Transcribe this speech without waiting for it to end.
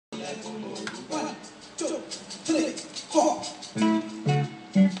1, 2, 3, 4.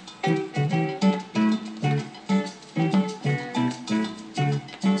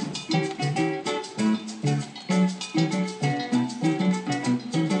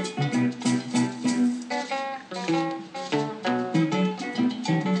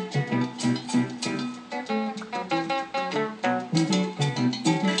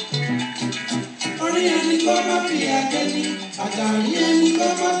 Àtàrí ẹni kọ́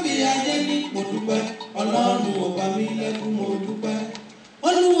má fi ajẹ́ ní mo dúpẹ́ Ọlọ́run ò bá mi lẹ́kún mo dúpẹ́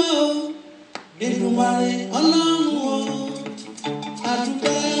Olúwa o Èdùmàrè Ọlọ́run o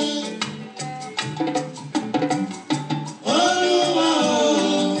àdúpẹ́ Olúwa o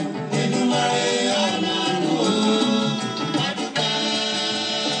Èdùmàrè Ọlọ́run o àdúpẹ́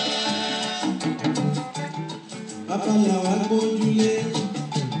Bàbá làwa gbójúlé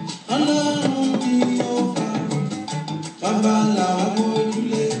Ọlọ́run tí ó fà Bàbá làwa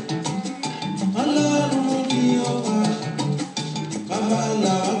gbójúlé Ọlọ́run tí ó fà Bàbá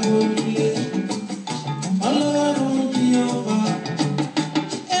làwa gbójúlé Ọlọ́run tí ó fà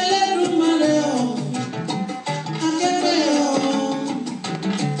Elédùmarè o akẹ́kẹ́ o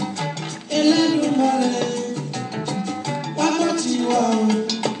Elédùmarè wá gbọ́ tiwa o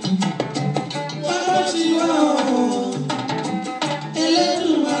wá gbọ́ tiwa o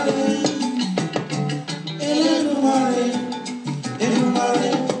Elédùmarè Elédùmarè Èdùmàrè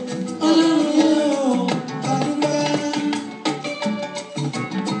Ọlọ́run yẹn o àdúpẹ́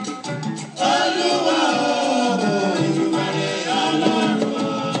Olúwa o Èdùmàrè Ọlọ́run o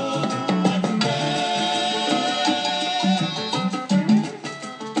àdúpẹ́.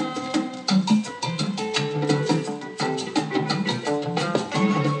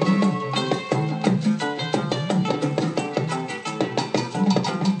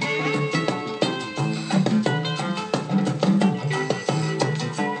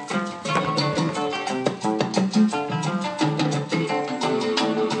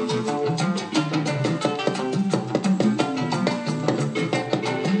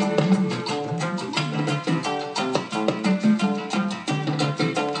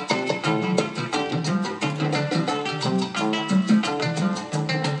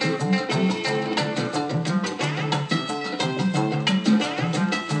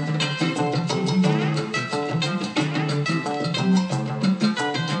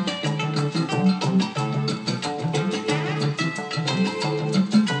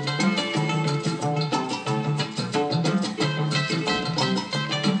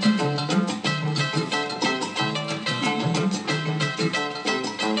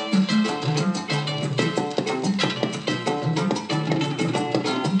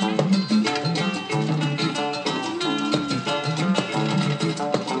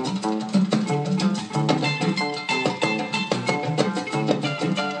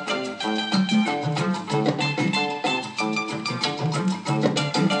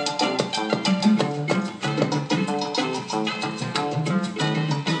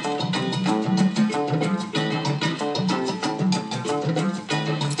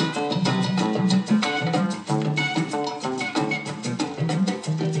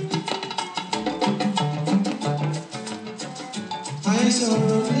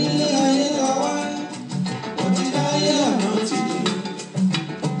 Àìsọ̀rọ̀ nílé ayé la wá, ọtí láyé àná ti dé.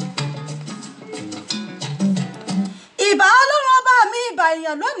 Ìbà Ọlọ́run ọba mi ìbà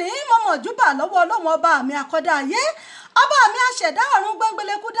èèyàn lónìí mo mọ̀júbà lọ́wọ́ Ọlọ́run ọba mi àkọ́dá ayé ọba mi àṣẹ̀dá ọ̀run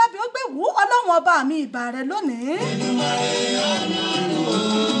gbẹ́ngbẹ́lẹ́kú dábì ó gbé wú Ọlọ́run ọba mi ìbà rẹ lónìí.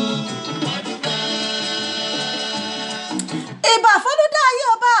 Ìbà fọlúdá ayé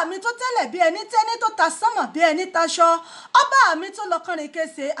ọba mi tó tẹ́lẹ̀ bí ẹni tẹ́ni tó ta sánmọ̀ bí ẹni taṣọ ọba mi tó lọ́kànrin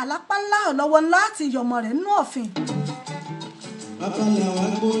kése àlápá ńlá ọlọ́wọ́ ńlá àti ìyọ̀mọ̀ rẹ̀ nínú ọ̀fìn. Bàbá làwa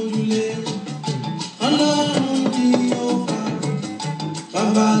gbójúlé Ọlọ́run tí ó fà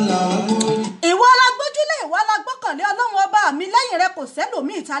Bàbá làwa gbójúlé. Ìwọ la gbójúlé ìwọ la gbọ́kànlé Ọlọ́run ọba mi lẹ́yìn rẹ kò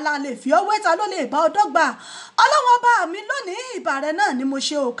sẹ́lòmíì ta la lè fi ọwé ta ló lè bá ọ dọ́gba Ọlọ́run ọba mi lónìí ìbà rẹ náà ni mo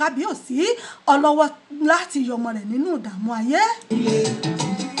ṣe ò kábíyèsí ọlọ́wọ́ láti yọmọ rẹ̀ nínú ìdààmú ayé.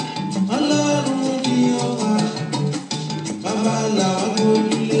 Ọlọ́run tí ó fà Bàbá làwa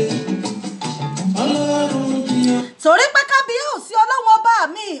gbójúlé Ọlọ́run tí ó. Torí pé kábíyèsí Ọlọ́run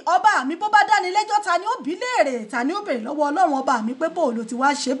ọba mi bó bá dáni lẹ́jọ́ ta ni ó bí léèrè ta ni ó béèrè lọ́wọ́ Ọlọ́run ọba mi pé bó ló ti wá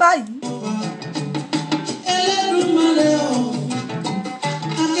ṣe báyìí. Elédùmarè o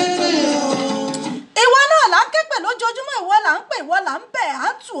akẹ́kẹ́ o. Ìwọ náà là ń ké pè lójoojúmọ́ ìwọ là ń pè ìwọ là ń bẹ̀ à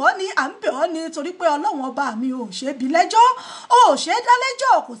ń tù ọ́ ni à ń bẹ̀ ọ́ ni torí pé Ọlọ́run ọba mi ò ṣe bí lẹ́jọ́ ò ṣe dá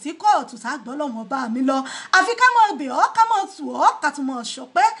lẹ́jọ́ kò sí kóòtù ságbọ́ Ọlọ́run ọba mi lọ àfi ká máa bẹ̀ ọ́ ká máa tù ọ́ ká tún máa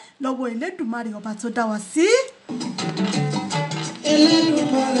ṣọpẹ́ lọ́wọ́ Elédùmarè ọba tó dá wa sí.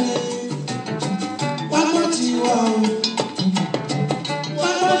 Elédùmarè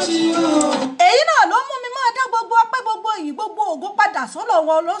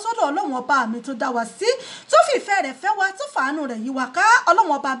wa lọ́sọ́dọ̀ ọlọ́run ọba mi tó dá wa sí tó fi ìfẹ́ rẹ̀ fẹ́ wa tó fàánú rẹ̀ yí wa ká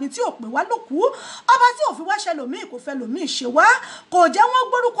ọlọ́run ọba mi tí ò pè wá lókù ọba tí ò fi wá ṣe lòmíì kò fẹ́ lòmíì ṣe wá kò jẹ́ wọ́n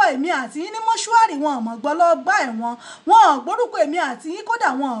gbórúkọ èmi àti yín ní mọ́ṣúárì wọn ọ̀mọ̀ gbọ́ lọ́gbà ẹ̀wọ̀n wọn ò gbórúkọ èmi àti yín kódà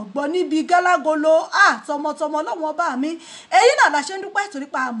wọn ò gbọ́ níbi gálágolo àtọmọtọmọ ọlọ́run ọba mi èyí náà la ṣe ń dúpẹ́ torí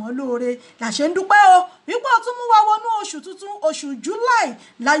pa àmọ́ lóore la ṣe ń dúpẹ́ o wípé ó tún mú wa wọnú oṣù tuntun oṣù July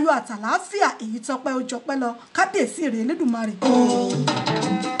láyọ̀ àtàlàáfíà èyí tọpẹ́ ó jọpẹ́ lọ kábíyèsí rẹ̀ Elédùmarè.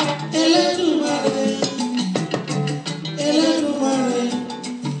 Elédùmarè Elédùmarè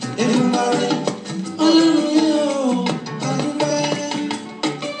Elédùmarè Ọlọ́run yóò adúpẹ́.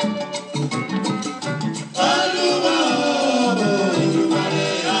 Olúwa Elédùmarè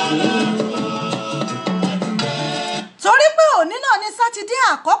torí pé òní náà ní sátidé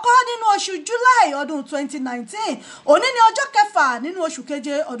àkọ́kọ́ nínú oṣù July ọdún 2019 òní ní ọjọ́ kẹfà nínú oṣù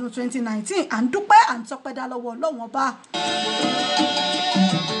keje ọdún 2019 à ń dúpẹ́ à ń tọpẹ́ dá lọ́wọ́ Ọlọ́run ọba.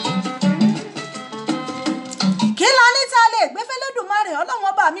 kí la ní tá a lè gbé f'Ẹlẹ́dùmarè Ọlọ́run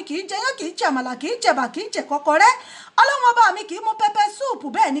ọba mi kì í jẹyán kì í jẹ àmàlà kì í jẹ̀bà kì í jẹ kọ́kọ́rẹ́ Ọlọ́run ọba mi kì í mú pẹpẹ súùpù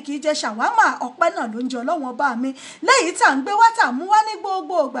bẹ́ẹ̀ ni kì í jẹ ṣàwámà ọpẹ́ náà ló ń jẹ Ọlọ́run ọba mi lẹ́yìn tá à ń gbé wá tà mú wá ní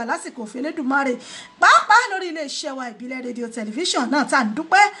gbogbo ìgbà lásìkò f'Ẹlẹ́dùmarè pàápàá lórí iléeṣẹ́ wa ìbílẹ̀ rédíò tẹlifíṣàn náà tá à ń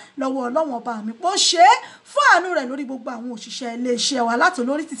dúpẹ́ lọ́wọ́ Ọlọ́run ọba mi pé ó ṣe é fún àánú rẹ̀ lórí gbogbo àwọn òṣìṣẹ́ iléeṣẹ́ wa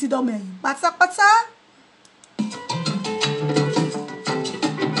látòlórí títí dọ́mọ ẹ̀yìn pátápátá.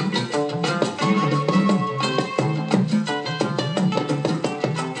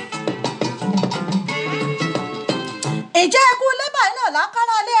 ìjẹ́ ẹkú lébà náà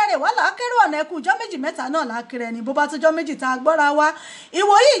lákàrà alẹ́ rẹ̀ wá lákèrè ọ̀nà ẹkú ọjọ́ méjì mẹ́ta náà lákèrè ẹni bó bá tọjọ́ méjì tá a gbọ́ra wa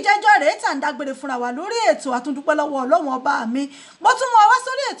ìwòyí ìjẹ́jọ́ rèé tà ń dágbére fúnra wa lórí ètò àtúndúpẹ́ lọ́wọ́ Ọlọ́run ọba mi mo tún mú wá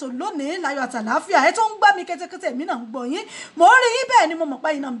sórí ètò lónìí láyọ̀ àtàláfíà ẹ tó ń gbá mi kétékété èmi náà ń gbọ́ yín mo rí yín bẹ́ẹ̀ ni mo mọ̀ pé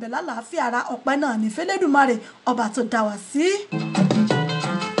iná ń bẹ lálàáfíà ara ọpẹ́ náà ní f'Ẹlẹ́dùmarè ọba tó dá wa sí.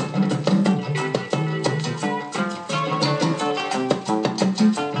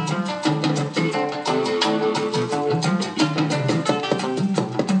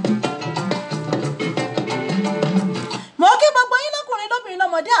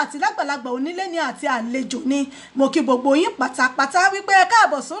 ọmọdé àti lágbàlagbà onílé ni àti àlejò ni mo kí gbogbo yín pátápátá wípé ẹ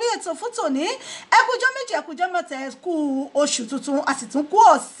káàbọ̀ sórí ètò fún tòní ẹ kújọ́ méjì ẹ kújọ́ mẹ́ta ẹ kú oṣù tuntun a sì tún kú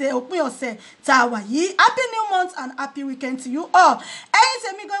ọ̀sẹ̀ òpin ọ̀sẹ̀ tá a wà yìí happy new month and happy weekend to you all ẹ̀yin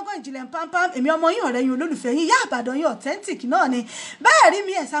tèmi gángan ìjìnlẹ̀ pampam èmi ọmọ yín ọ̀rẹ́ yín olólùfẹ́ yín Ìyábàdàn yín authentic náà ni bẹ́ẹ̀ rí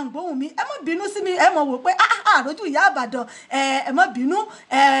mi ẹ̀sà ń gbóhùn mi ẹ má bínú sí mi ẹ mọ̀ wò pé àròjù Ìyábàdàn ẹ má bínú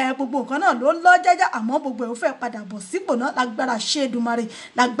gbogbo nǹkan náà ló lọ jẹ́jẹ́ àmọ́ gbogbo ẹ̀ ó fẹ́ padà bọ̀ sípò náà lágbára ṣe Èdùmàrè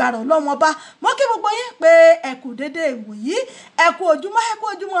lágbára Ọlọ́run ọba mo kí gbogbo yín pé ẹ kú dédé ìwòyí ẹ kú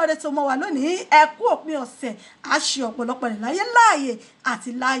ojúmọ́ rẹ tó mọ́ wa lónìí ẹ kú òpin ọ̀sẹ̀ a ṣe ọ̀pọ̀lọpọ̀ rẹ̀ láyé àti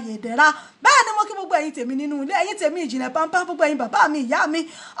láàyè ìdẹ̀ra bẹ́ẹ̀ ni mo kí gbogbo ẹ̀yin tèmi nínú ilé ẹ̀yin tèmi ìjìnlẹ̀ pampam gbogbo ẹ̀yin bàbá mi ìyá mi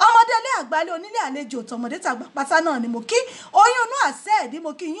ọmọdé ilé àgbálé onílé àlejò tọmọdé tàgbà pátá náà ni mo kí oyún inú àṣẹ ẹ̀dí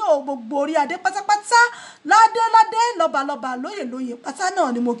mo kí yín o gbogbo orí adé pátápátá ládé lọ́balọ́ba lóyè pátá náà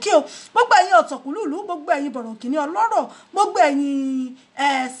ni mo kí o gbogbo ẹ̀yin ọ̀tọ̀kùlùlù gbogbo ẹ̀yin bọ̀rọ̀kìnní ọlọ́rọ̀ gbogbo ẹ̀yin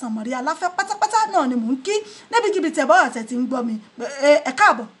sànmọ̀rí aláfẹ́ pátápátá náà ni mò ń kí níbikíbi tẹ̀ bá àtẹ̀ tí ń gbọ́ mi ẹ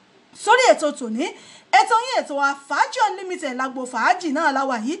káàbọ̀ sórí ètò tòní ètò yín ètò wa Faaji Unlimited lágbo fàájì náà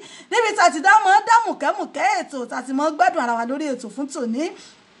láwà yìí níbi tá a ti dá mùkẹ́mùkẹ́ ètò tá a ti mọ́ gbádùn ara wa lórí ètò fún tòní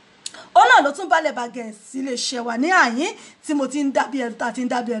ó náà ló tún balẹ̀ bàgẹ̀ sí lè ṣe wà ní àyín tí mo ti ń dábí ẹ̀dùn tá a ti ń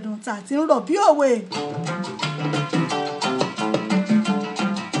dábí ẹ̀dùn tá a ti ń rọ̀ bí òwe.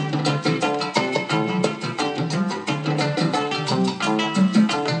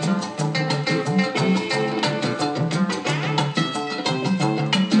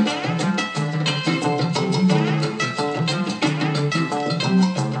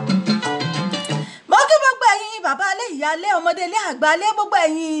 ìyálé ọmọdé ilé àgbálé gbogbo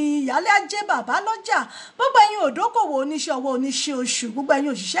ẹ̀yin ìyálé ajé bàbá lọ́jà gbogbo ẹ̀yin òdókòwò oníṣẹ́ ọwọ́ oníṣẹ́ oṣù gbogbo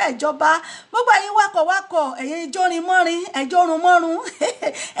ẹ̀yin òṣìṣẹ́ ìjọba gbogbo ẹ̀yin wakọ̀wakọ̀ ẹ̀yin ìjọrin mọ́rin ẹ̀jọ̀run mọ́run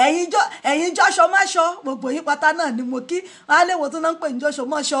ẹ̀yin jọ́ṣọ máṣọ gbogbo yín pátá náà ni mo kí wọn á léwo tó náà ń pè ní jọ́ṣọ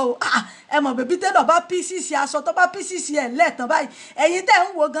mọ́ṣọ o ẹ mọ̀ bèbí tẹ́lọ̀ bá písìsì aṣọ tó bá písìsì ẹ̀ lẹ́ẹ̀tàn báyìí ẹ̀yin tẹ́ ń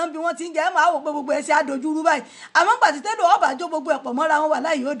wo gan bí wọ́n ti ń jẹ́ ẹ máa wò pé gbogbo ẹ̀ ṣe àdójúrú báyìí àmọ́ gbàtí tẹ́lọ̀ ọ̀bàjọ́ gbogbo ẹ̀pọ̀ mọ́ra wọn wà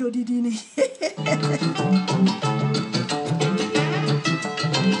láyé ó dòdìdì ni.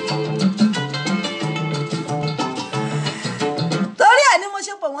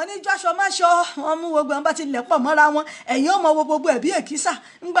 ṣe pọ̀ wọ́n ní jọ́ṣọ máṣọ wọn mú gbogbo wọn bá ti lẹ̀ pọ̀ mọ́ra wọn ẹ̀yin ó mọ wo gbogbo ẹ̀ bí èkísà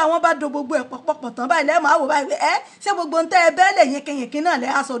ńgbà wọn bá do gbogbo ẹ̀ pọ̀pọ̀ tán báyìí lẹ́ẹ̀ máa wò báyìí ṣé gbogbo ń tẹ́ ẹ bẹ́ẹ̀ lè yínkìnyínkín náà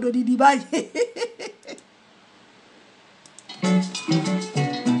lẹ́ aṣọ òdòdìdì báyìí.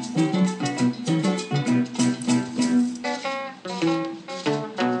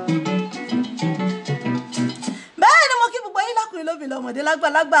 lóbìn lọ́mọdé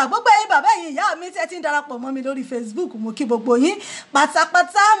lágbàlagbà gbogbo ẹ̀yin bàbá ẹ̀yin ìyá mi tẹ́ ti ń darapọ̀ mọ́ mi lórí Facebook mo kí gbogbo yín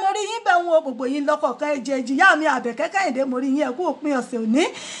pátápátá mo rí yín bẹ̀ wọ́n gbogbo yín lọ́kọ̀ọ̀kan èjèèjì ìyá mi Àbẹ̀kẹ́ Kẹ́hìndé mo rí yín ẹ̀kú òpin ọ̀sẹ̀ òní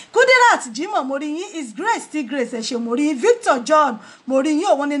Kudirat Jimoh mo rí yín is Grace tí Grace ẹ̀ ṣe mo rí yín Victor John mo rí yín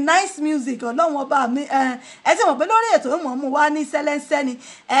òun ni nice music ọlọ́run ọba mi ẹ ti mọ̀ pé lórí ètò ìmọ̀ mu wá ní sẹ́lẹ́nsẹ́ ni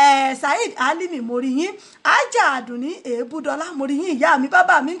Saheed Alimi mo rí yín Ajá Àdùnní Èébúdọ́lá mo rí yín ìyá mi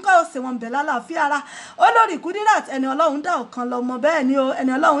bàbá mi ń kọ́ ọ̀sẹ̀ wọn bẹ̀ lálàáfíà ara olórí Kudirat ẹni ọlọ́run dá ọ̀kan lọ́mọ bẹ́ẹ̀ ni o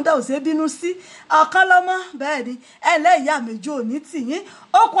ẹni ọlọ́run dá òsè bínú sí ọ̀kan lọ́mọ bẹ́ẹ̀ ni ẹ lẹ́ ìyá méjì òní tì yín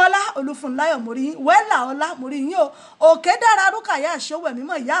Okunola Olúfúnláyọ̀ mo rí yín Wẹ́là Ọlá mo rí yín o Òkè dára Rúkàyà Àṣọwẹ̀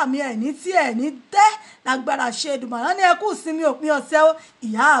mímọ́ ìyá mi ẹ̀ ní tí ẹ̀ ní tẹ́ lágbára ṣe Èdùmàrè ní ẹ kú sinmi òpin ọ̀sẹ̀ o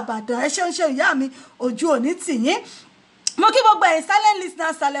ìyá Àbàdàn ẹ ṣeun ṣe ìyá mi ojú òní tì yín mo kí gbogbo ẹ̀yin silent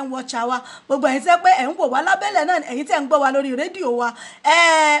listener silent watcher wa gbogbo ẹ̀yin tẹ́ pé ẹ̀ ń wò wá lábẹ́lẹ̀ náà ẹ̀yin tẹ́ ń gbọ́ wa lórí rédíò wa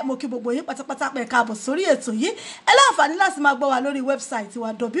mo kí gbogbo yín pátápátá pé káàbọ̀ sórí ètò yìí ẹ láǹfààní láti máa gbọ́ wa lórí wẹ́bsáìtì wa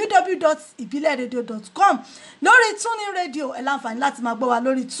www.ibileradio.com lórí tuning radio ẹ láǹfààní láti máa gbọ́ wa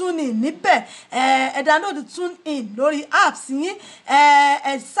lórí tuning níbẹ̀ ẹ download tune in lórí apps yín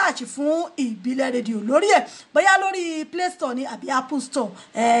ẹ search fún ìbílẹ̀ radio lórí ẹ̀ bóyá lórí play store ni àbí apple store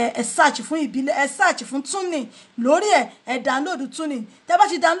ẹ search fún ìbílẹ̀ ẹ search fún tuning lórí ẹ̀ ẹ download tuning tẹ́ bá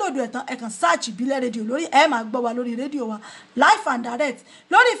ti download ẹ̀ tán ẹ kàn search ìbílẹ̀ rédíò lórí ẹ máa gbọ́ wa lórí rédíò wa live and direct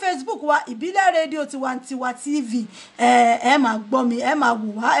lórí Facebook wa ìbílẹ̀ rédíò tiwantiwa TV ẹ máa gbọ́ mi ẹ máa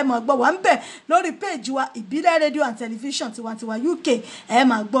wò wá ẹ máa gbọ́ wa ń bẹ̀ lórí page wa ìbílẹ̀ rédíò and television tiwantiwa UK ẹ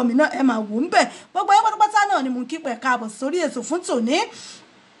máa gbọ́ mi náà ẹ máa wò ń bẹ̀ gbogbo yín pátápátá náà ni mo kí pẹ̀ káàbọ̀ sórí ètò fún tòní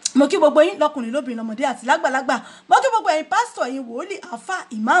mo kí gbogbo yín lọkùnrin lóbìnrin lọmọdé àti lágbàlagbà mo kí gbogbo ẹ̀yin pásítọ̀ ẹ̀yin wòlíì àfà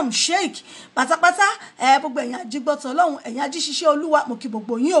imam sheik pátápátá gbogbo ẹ̀yin ajígbọ́tọ̀ ọlọ́run ẹ̀yin ajíṣiṣẹ́ olúwa mo kí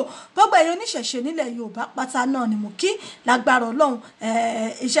gbogbo yín o gbogbo ẹ̀yin oníṣẹ̀ṣe nílẹ̀ yorùbá pátá náà ni mo kí lágbára ọlọ́run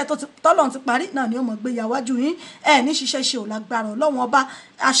iṣẹ́ tọ́lọ́run ti parí náà ni ó mọ̀ gbé yàwájú yín ní ṣiṣẹ́ ṣe ò lágbára ọlọ́run ọba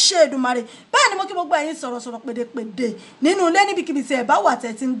àṣẹ Èdùmàrè bẹ́ẹ̀ ni mo kí gbogbo ẹ̀yin sọ̀rọ̀sọ̀rọ̀ pèdèpèdè nínú ilé níbikíbi tí ẹ bá wà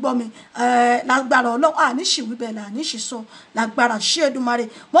tẹ́ ti ń gbọ́ mi lágbára ọlọ́run àní ṣìwí bẹ́ẹ̀ là ní ṣìṣọ lágbára àṣẹ Èdùmàrè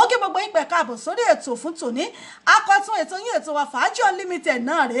mo kí gbogbo yín pẹ̀ káàbọ̀ sórí ètò fún tòní akọ́tún ètò yín ètò wa Faaji Unlimited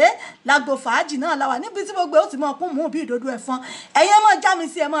náà rèé lágbo fàájì náà la wà níbi tí gbogbo ó ti mọ̀ kún mú bí ìdodo ẹ̀fọn ẹ̀yin ẹ mọ̀ já mi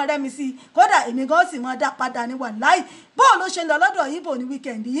sí ẹ mọ̀ rẹ́ mi sí kódà èmi gan sì mọ̀ dá padà ní wàláì bóò ló ṣe ń lọ lọ́dọ̀ yín bò ní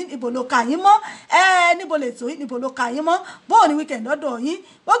wíkẹ̀ndì yín ibo ló kà yín mọ́ níbo lè tó yín níbo ló kà yín mọ́ bóò ní wíkẹ̀ndì lọ́dọ̀ yín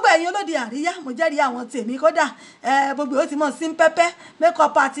gbogbo ẹ̀yin olóde àríyá mo jẹ́rìí àwọn tèmi kódà gbogbo ó ti mọ̀ sí pẹ́pẹ́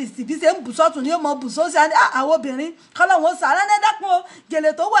makeup artist bí ṣe ń bù sọ́tún ni ó mọ̀ bù sósì àwọn obìnrin kọ́lọ́hún ó sàárẹ̀ ní dákun o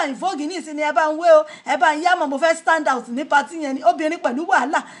gèlè tó wà ní fóògì ní ìsinmi ẹ bá ń wé o ẹ bá ń yá mọ̀ mo fẹ́ stand out ní patí yẹn ni obìnrin pẹ̀lú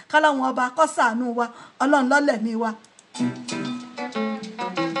wàhálà kọ́lọ́hún ọba kó ṣàánú wa ọlọ́run lọ́lẹ̀mí wa.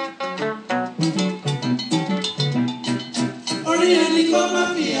 orí ẹni kó má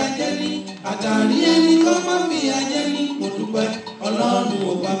fìyà jẹ ní àtàrí ẹni kó má fìyà jẹ ní mo dúpẹ́ ọlọ́run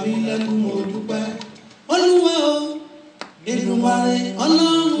ò bá mi lẹ́kún mo dúpẹ́ olúwa o Èdùmàrè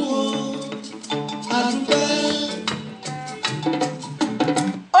ọlọ́run o àdúpẹ́.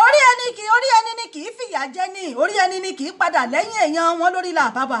 orí ẹni ni kì í fìyà jẹ ní orí ẹni ni kì í padà lẹ́yìn èèyàn wọn lórí la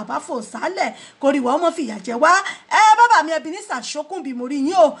bàbá àbáfò sálẹ̀ kórìíwá ọmọ fìyà jẹ wá bàbá mi Ebenezer Ṣókùnbí mo rí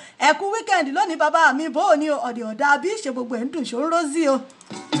yín o ẹ kú wíkẹ́ndì lónìí bàbá mi bó o ní o ọ̀dẹ̀ ọ̀dà bí ṣe gbogbo ẹ̀ ń dùn ṣó ń rósì o.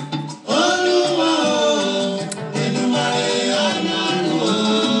 olúwa o Èdùmàrè ọlọ́run o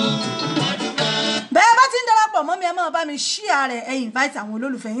àdúpẹ́. bẹ́ẹ̀ bá ti ń darapọ̀ mọ́ mi ẹ máa bá mi share rẹ̀ ẹ invite àwọn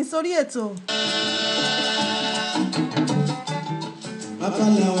olólùfẹ́ yín sórí ètò. bàbá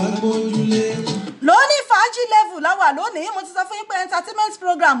làwọn gbójúlé. lónìí fàájì level láwà lónìí mo ti sọ fún yín pé entertainment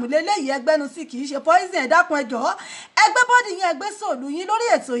program lélẹ́yìí ẹgbẹ́nu sí kì í ṣe poison ẹ̀dákun ẹjọ́ ẹgbẹ́ bọ́ọ̀dì yín ẹgbẹ́ sòlù yín lórí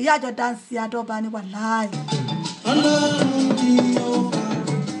ètò yìí àjọ dansi àdọ́ba ni wàláì. ọlọ́run kì í ó bá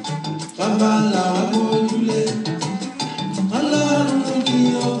bàbá làwọn gbójúlé. ọlọ́run kì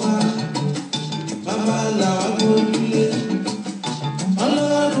í ó bá bàbá làwọn gbójúlé.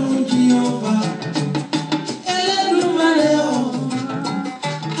 ọlọ́run kì í ó bá Ẹlẹ́dùmarè o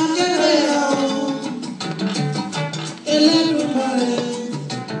akẹ́kẹ́ o Ẹlẹ́dùmarè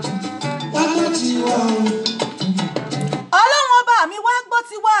wákàtí wa o. ọlọ́run ọba mi wá gbọ́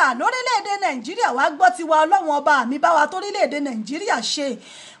tiwa lórílẹ̀‐èdè nàìjíríà wá gbọ́ tiwa ọlọ́run ọba mi bá wa torílẹ̀‐èdè nàìjíríà ṣe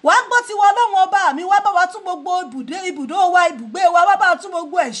wá gbọ́ tiwa ọlọ́run ọba mi wá bá wa tún gbogbo ibùdó wa ibùgbé wa wá bá wa tún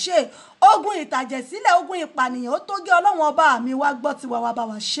gbogbo ẹ̀ ṣe ogun ìtàjẹ̀sílẹ̀ ogun ìpànìyàn ó tó gé ọlọ́run ọba mi wá gbọ́ tiwa wá bá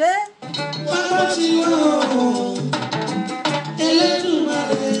wa ṣe. wákàtí wa o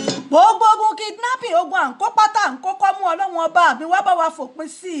Ẹlẹ́dùmarè. gbogbo ogun kidnapping ogun àǹkópátá àǹkókọ́ mú ọlọ́run ọba mi wá bá wa fòpin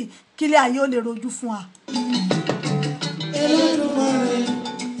sí i kílẹ̀ ayé ó lè rojú fún wa. Ẹlẹ́dùmarè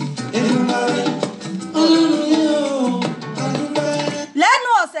Èdùmàrè ọlọ́run yẹn o àdúpẹ́. lẹ́nu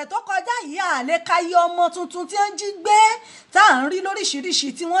ọ̀sẹ̀ tó kọjá yìí àlékáyé ọmọ tuntun tí ń jí gbé tá à ń rí lóríṣiríṣi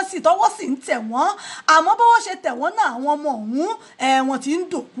tí wọ́n sì tọ́wọ́ sì ń tẹ̀ wọ́n àmọ́ bọ́wọ́ ṣe tẹ̀ wọ́n náà àwọn ọmọ ọ̀hún wọ́n ti ń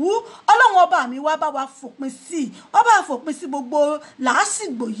dòkú ọlọ́run ọba mi wá bá wa fòpin sí i wọ́n bá fòpin sí gbogbo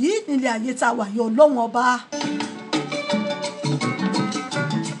làásìgbò yìí nílé ayé tá a wà yìí ọlọ́run ọba.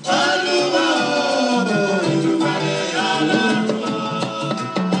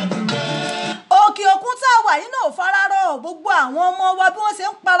 òkè òkun tá a wà yìí náà fararọ gbogbo àwọn ọmọ wa bí wọ́n ṣe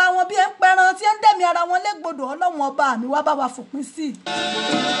ń para wọn bí ẹ ń pẹran tí ẹ ń dẹ̀mí ara wọn légbodò ọlọ́run ọba mi wá bá wa fòpin sí i.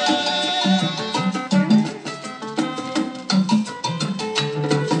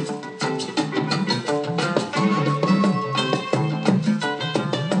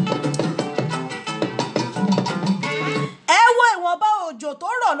 òjò tó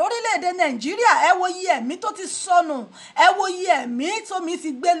rọ̀ lórílẹ̀‐èdè nàìjíríà ẹ wo iye ẹ̀mí tó ti sọnù ẹ wo iye ẹ̀mí tómi ti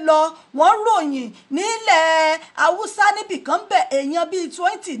gbé lọ wọ́n ròyìn nílẹ̀ haúsá níbìkan bẹ̀ èèyàn bíi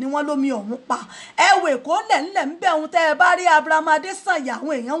 20 ni wọ́n lómi ọ̀hún pa ẹ wo èkó ńlẹ̀ ń bẹ̀ ohun tẹ́ ẹ bá rí Abraham Adésànyà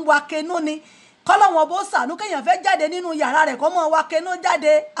àwọn èèyàn ń wa kenú ni kọ́lọ́wọ́n bó sànú kéèyàn fẹ́ jáde nínú yàrá rẹ̀ kọ́ mọ́ wa kenú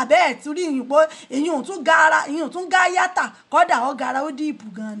jáde àbẹ́ ẹ̀ tún rí ìyìnbó ìyìn tún ga yàtà kọ́dà ọ́ gara ó dìbò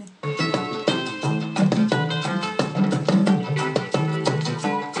gan ni.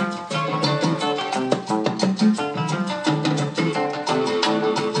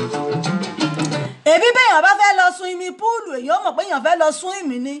 èbí bẹ́yàn bá fẹ́ lọ sun imi púùlù èyàn mọ̀ pé èyàn fẹ́ lọ sun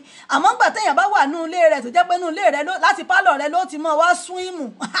ìmì ni àmọ́ ńgbà téèyàn bá wà nínú ilé rẹ̀ tó jẹ́ pé nínú ilé rẹ̀ láti pálọ̀ rẹ̀ ló ti mọ̀ wá sun ìmù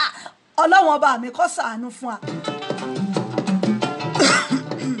ọlọ́wọ́n ọba mi kó ṣàánú fún wa.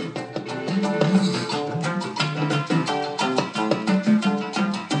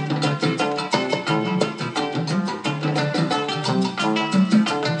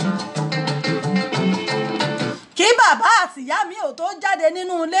 kí bàbá àtìyá mi ò tó jáde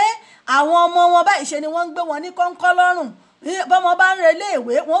nínú ilé àwọn ọmọ wọn báyìí ṣe ni wọ́n ń gbé wọn ní kọ́ńkọ́ lọ́rùn bọ́mọ bá ń relé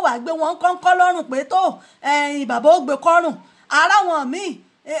ìwé wọ́n wàá gbé wọn kọ́ńkọ́ lọ́rùn pé tó bàbá ó gbé kọ́rùn ara wọn míì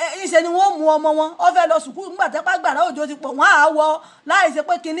ìṣe ni wọ́n mú ọmọ wọn ó fẹ́ lọ sùkúrù nígbà tẹ́pá gbàrà òjò ti pọ̀ wọ́n á wọ láìsí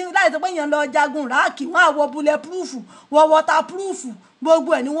pé èèyàn lọ jagun ráàkì wọ́n á wọ bullet proof wọ water proof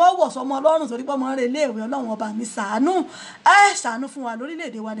gbogbo ẹ̀ ni wọ́n wọ̀ sọmọ ọlọ́run torí pé ọmọ rẹ̀ ilé ìwé ọlọ́run ọba mi ṣàánú fún wa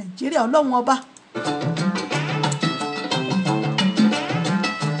lórílẹ̀‐èdè wa nàìjíríà ọlọ́run ọba.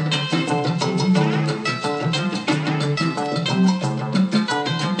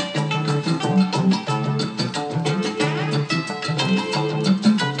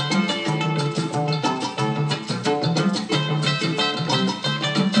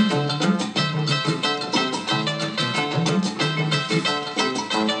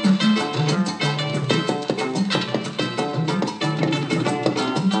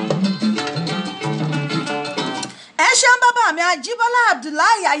 Ajíbọ́lá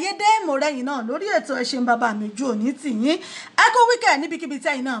Abdullahi ayédè mọ̀rẹ́yìn náà lórí ètò ẹ ṣeun bàbá mi ojú òní tìyín ẹ kú wíkẹ̀ níbikíbi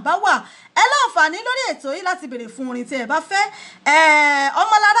tẹ́yìn náà bá wà ẹ láǹfààní lórí ètò yìí láti béèrè fún orin tí ẹ bá fẹ́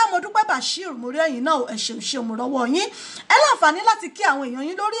ọmọlára mo dúpẹ́ Bashir mọ̀rẹ́yìn náà ẹ ṣeun mo rọ́wọ́ yín ẹ láǹfààní láti kí àwọn èèyàn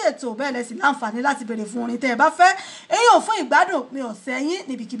yín lórí ètò bẹ́ẹ̀ lẹ́sìn láǹfààní láti béèrè fún orin tí ẹ bá fẹ́ èèyàn fún ìgbádùn òpin ọ̀sẹ̀ yín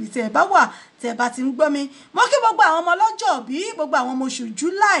níbikíbi tí ẹ bá wà tẹ́ bá ti ń gbọ́ mi mo kí gbogbo àwọn ọmọ ọlọ́jọ́ bí gbogbo àwọn ọmọ oṣù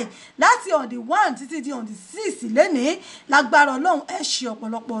July láti on the 1 títí di on the 6 lénìí lágbára Ọlọ́run ẹ ṣe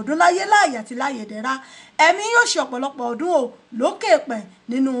ọ̀pọ̀lọpọ̀ ọdún láyé láàyè àti láyè dẹ̀ra ẹ̀mí yóò ṣe ọ̀pọ̀lọpọ̀ ọdún o lókè pẹ̀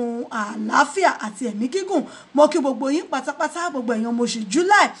nínú àlàáfíà àti ẹ̀mí gígùn mo kí gbogbo yín pátápátá gbogbo èèyàn ọmọ oṣù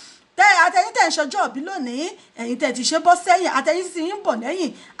July àtẹ̀yin tẹ̀ ń ṣọjọ́ òbí lónìí ẹ̀yin tẹ̀ ti ṣe bọ́ sẹ́yìn àtẹ̀yin sì ń bọ̀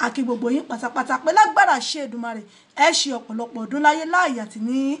lẹ́yìn àkí gbogbo yín pátápátá pé lágbára ṣe Èdùmàrè ẹ ṣe ọ̀pọ̀lọpọ̀ ọdún láyé láàyè àti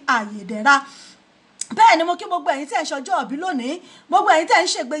ní ààyè ìdẹ̀ra bẹ́ẹ̀ ni mo kí gbogbo ẹ̀yin tẹ̀ ń ṣọjọ́ òbí lónìí gbogbo ẹ̀yin tẹ̀ ń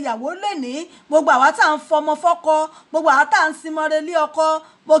ṣègbéyàwó lónìí gbogbo àwa tá à ń fọmọ fọ́kọ gbogbo àwa tá à ń simọ́re lé ọkọ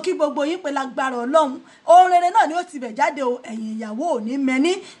mo kí gbogbo yín pé lágbára Ọlọ́run ohun rere náà ni ó ti bẹ̀ jáde o ẹ̀yin ìyàwó ò ní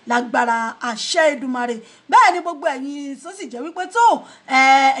mẹ́ni lágbára àṣẹ Èdùmàrè bẹ́ẹ̀ ni gbogbo ẹ̀yin tó sì jẹ́ wípé tó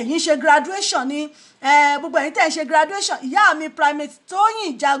ẹ̀yin ṣe graduation ni gbogbo ẹ̀yin tẹ̀ ń ṣe graduation ìyá mi primate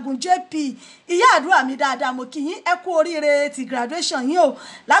Tóyìn Jagun JP ìyá àdúrà mi dáadáa mo kí yín ẹ kú oríire ti graduation yín o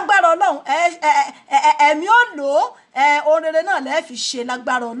lágbára Ọlọ́run ẹ̀mí ò lò ó ohun rere náà lẹ́ẹ̀ fi ṣe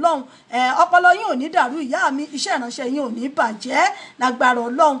lágbára Ọlọ́run ọpọlọ yín ò ní dàrú ìyá mi iṣẹ́ ìránṣẹ́ yín ò ní bàjẹ́ lágbára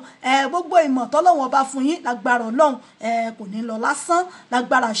Ọlọ́run gbogbo ìmọ̀ tọ́lọ́wọ́n bá fún yín lágbára Ọlọ́run kò ní lọ lásán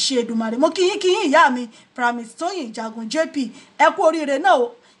lágbára ṣe Èdùmàrè mo kí yín ìyá mi primate Tóyìn Jagun JP ẹ kú oríire náà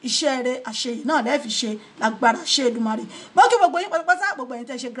o iṣẹ́ rẹ̀ àṣeyìí náà lẹ́ẹ̀ fi ṣe lágbára ṣe Èdùmàrè bó kí gbogbo yín pátápátá gbogbo ẹ̀yin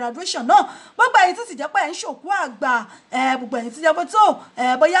tẹ́ ṣe graduation náà gbogbo ẹ̀yin tó sì jẹ́ pé ẹ̀ ń ṣòkú àgbà gbogbo ẹ̀yin tó jẹ́ pé tó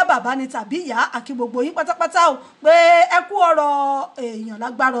bóyá bàbá ni tàbí ìyá àkí gbogbo yín pátápátá o pé ẹ kú ọ̀rọ̀ èèyàn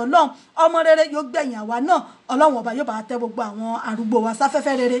lágbára Ọlọ́run ọmọ rere yóò gbẹ̀yìn àwa náà Ọlọ́run ọba yóò bá tẹ gbogbo àwọn arúgbó wa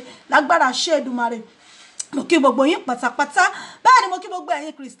sáfẹ́fẹ́ rere lágbára ṣe Èdùmàrè mo kí gbogbo yín pátápátá bẹ́ẹ̀ ni mo kí gbogbo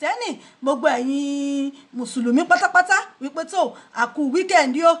ẹ̀yin kìrìsìtẹ́nì gbogbo ẹ̀yin mùsùlùmí pátápátá wípé tó àkú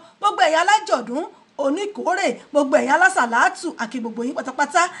wíkẹ́ndì o gbogbo ẹ̀yin alájọ̀dún oníkórè gbogbo ẹ̀yin alásàlátù àkí gbogbo yín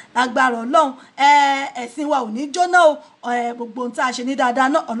pátápátá lágbára ọlọ́run ẹ̀sìn wa ò ní jóná o gbogbo ohun tá a ṣe ní dáadáa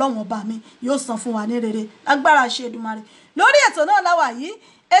náà ọlọ́run ọba mi yóò san fún wa ní rere lágbára ṣe Èdùmàrè lórí ètò náà láwà yìí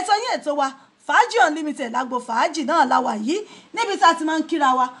ètò yín ètò wa Faaji Unlimited lágbo fàájì náà láwà yìí níbi tá a ti máa ń kíra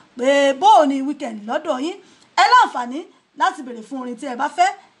wa pé bóò ní wíkẹ̀ndì lọ́dọ̀ yín ẹ láǹfààní láti béèrè fún orin tí ẹ bá fẹ́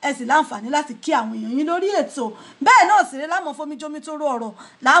ẹ sì láǹfààní láti kí àwọn èèyàn yín lórí ètò bẹ́ẹ̀ náà sì rí láàmú fomijomi tó ró ọ̀rọ̀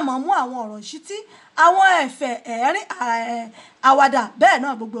láàmú mú àwọn ọ̀rọ̀ ìṣítí àwọn ẹ̀fẹ̀ ẹ̀rín àwàdà bẹ́ẹ̀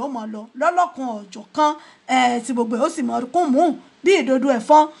náà gbogbo ó mọ̀ lọ lọ́lọ́kan ọ̀jọ̀kan tí gbogbo ó sì mọ̀ kún mú bí ìdodo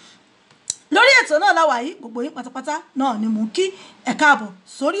ẹ̀fọn lórí ètò náà láwà yìí gbogbo yín pátápátá náà ni mò ń kí ẹ káàbọ̀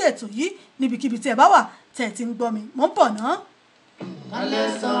sórí ètò yìí níbikíbi tí ẹ bá wà tẹ̀ ti ń gbọ́ mi mò ń bọ̀ náà. alẹ́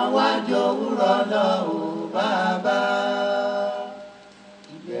san wájú òwúrọ̀ lọ ò bàbá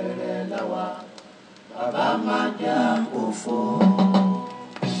ìbẹ̀rẹ̀ láwa bàbá máa jà òfò.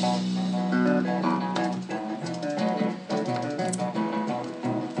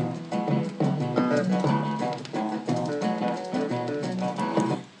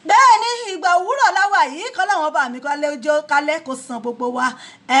 òwúrọ̀ láwà yìí kọ́ láwọn bá mi kọ́lé ojó kálẹ̀ kó san gbogbo wa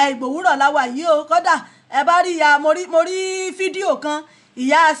ìgbò òwúrọ̀ láwà yìí o kódà ẹ bá rí ìyá mo rí fídíò kan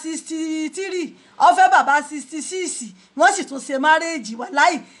ìyá 63 ọfẹ́ bàbá 66 wọ́n sì tún ṣe márèèjì wà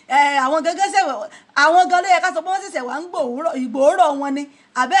láì àwọn gan ló yẹ ká sọ pé wọ́n ṣẹ̀ṣẹ̀ wá ń ìgbòòrọ̀ wọn ni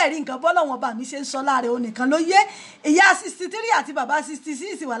àbẹ́ẹ̀rí nǹkan bọ́lọ̀ wọn bá mi ṣe ń sọ láre o nìkan ló yé ìyá 63 àti bàbá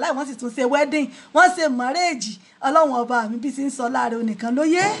 66 wà láì wọ́n sì tún ṣe wedding wọ́n ṣe márèèjì ọlọ́wọ́n ọba mi bí ṣe ń sọ láre o nìkan ló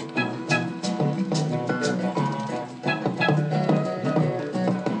yé.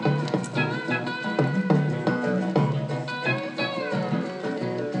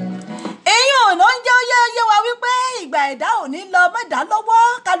 ọ̀nà ń jẹ́ yé wa wípé ìgbà ẹ̀dá ò ní lọ mẹ́dá lọ́wọ́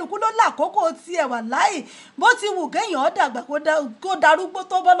kálukú ló lákòókò tiẹ̀ wà láì bó ti wù kéèyàn dàgbà kó darúgbó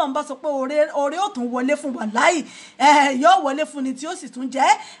tó bọ́lọ̀ ń bá sọ pé oore ó tún wọlé fún wà láì yóò wọlé fún ni tí ó sì tún jẹ́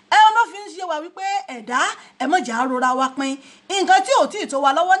ọ̀nà fi ń ṣe wa wípé ẹ̀dá ẹ má jà rora wa pin nǹkan tí ò tí ì tó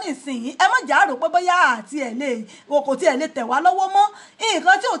wa lọ́wọ́ nísìnyí ẹ má jà rò pé bóyá àti kò tí ẹ̀ lè tẹ̀ wá lọ́wọ́ mọ́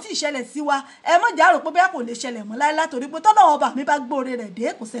nǹkan tí ò tí ì ṣẹlẹ̀ sí wa ẹ má jà rò pé bóyá kò lè ṣẹlẹ̀ mọ́ láéláé torí pé tọ́lọ́ ọba mi bá gbóore rẹ̀ dé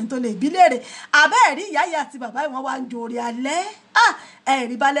kò sẹ́ni tó lè bí léèrè àbẹ́ẹ̀rí ìyá ìyá àti bàbá wọn wá ń jòrè alẹ́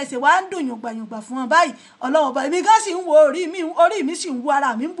ẹ̀rí balẹ̀ ṣe wá ń dùn yùngbàyùngbà fún wọn báyìí ọlọ́wọ́n bá mi gan sì ń wo orí mi sì ń wú ara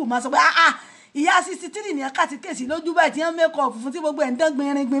mi ń bù máa sọ pé ìyá 63 ní ẹ̀ka ti kèsì lójú báyìí tí wọ́n mẹ́kọ̀ọ́ fún tí gbogbo ẹ̀ ń dán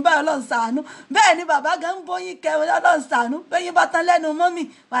gbinrin báyìí Ọlọ́run ṣàánú bẹ́ẹ̀ ni bàbá gan ń bóyin kẹ Ọlọ́run ṣàánú bẹ́yìn bá tán lẹ́nu mọ́mì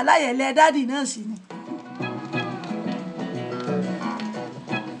wà láyẹ̀lẹ́ dádì náà sì ni.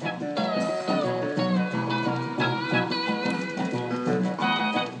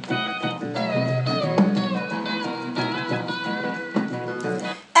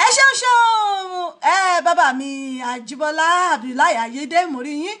 bàbá mi Àjíbọ́lá Abdullahi Ayédè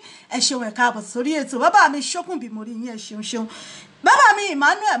mórí yín ẹ ṣeun ẹ káàbọ̀ sórí ètò bàbá mi Ṣókùnbí mórí yín ẹ ṣeun bàbá mi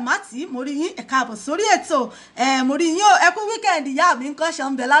Emmanuel Mati mórí yín ẹ káàbọ̀ sórí ètò mórí yín o ẹ kú wíkẹ́ndì ìyá mi nǹkan ṣe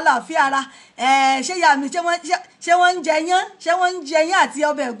ń bẹ lálàáfíà ara ṣé ìyá mi ṣé wọ́n ń jẹ yán àti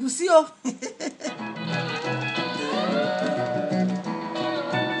ọbẹ̀ ẹ̀gúsí o.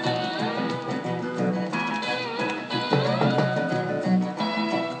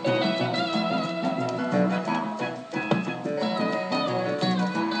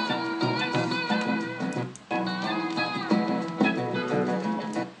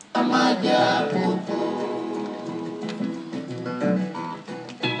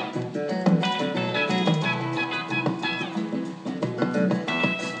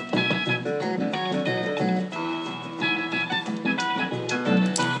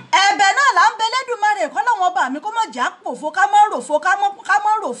 mi kó má jà pòfo ká má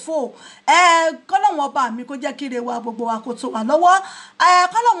ròfo kọ́lọ́wọ́n ọba mi kó jẹ́ kíre wa gbogbo wa kó tó wà lọ́wọ́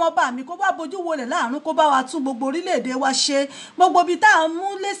kọ́lọ́wọ́n ọba mi kó bá bójú wọlé láàrin kó bá wa tún gbogbo orílẹ̀-èdè wa ṣe gbogbo ibi tá à ń mú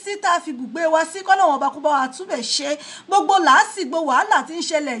lé sí tá a fi gbùgbé wa sí kọ́lọ́wọ́n ọba kó bá wa túbẹ̀ ṣe gbogbo làásìgbò wàhálà tí ń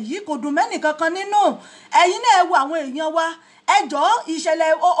ṣẹlẹ̀ yìí kò dùn mẹ́nì kankan nínú ẹ̀yin náà ẹ wo àwọn èèyàn wa ẹjọ́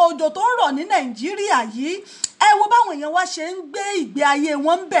ìṣẹ̀lẹ̀ òjò tó ń rọ̀ ní Nàìjíríà yìí ẹ wo báwọn èèyàn wa ṣe ń gbé ìgbé ayé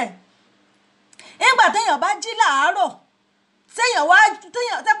wọn ń bẹ̀ nígbà téèyàn bá jí làárọ̀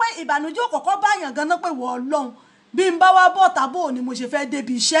téèyàn tẹ́ pé ìbànújẹ́ òkọ̀kọ́ báyàn ganan pé wọ́n Ọlọ́run bí n bá wá bọ̀ tàbó ni mo ṣe fẹ́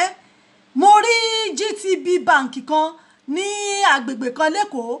débi iṣẹ́ mo rí GTB báǹkì kan ní agbègbè kan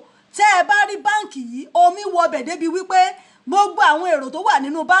lẹ́kọ̀ọ́ tẹ́ ẹ bá rí báǹkì yìí omi wọ bẹ̀ débi wípé gbogbo àwọn èrò tó wà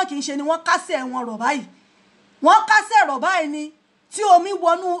nínú báǹkì ń ṣe ni wọ́n kásẹ̀ wọn rọ̀ báyìí ni tí omi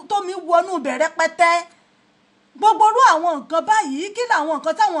wọnú bẹ̀rẹ̀ pẹ́tẹ́ gbogbo irú àwọn nǹkan báyìí kí làwọn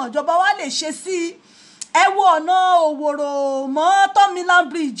nǹkan táwọn ìjọba wa lè ṣe sí ẹ wo ọ̀nà Òwòrò mọ́ Tọ́mílán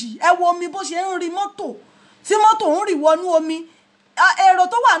bridge, ẹ wo omi bó ṣe ń rí mọ́tò tí mọ́tò ń rì wọnú omi, èrò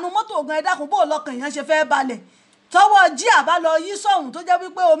tó wà nú mọ́tò gan ẹ dákun bó lọ́kàn èèyàn ṣe fẹ́ balẹ̀ tọwọ́ jí àbá lọ yí sọ̀hún tó jẹ́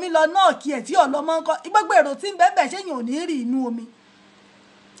wípé omi lọ náà kí ẹ̀ tí ọlọ́mọ ń kọ́ gbogbo èrò tí ń bẹ́ẹ̀ ṣéyìn ò ní rì inú omi,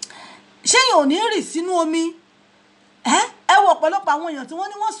 ṣéyìn ò ní rì sínú omi. Ẹ wo ọ̀pọ̀lọpọ̀ àwọn èèyàn tí wọ́n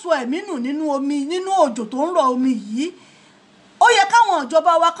ní wọ́n sọ ẹ̀mí nù nínú omi, nínú òjò tó ń rọ omi yìí. Ó yẹ káwọn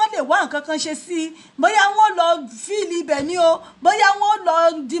ìjọba wa kán lè wá nǹkan kan ṣe sí i, bóyá wọ́n lọ fíìlì ibẹ̀ ni o, bóyá wọ́n lọ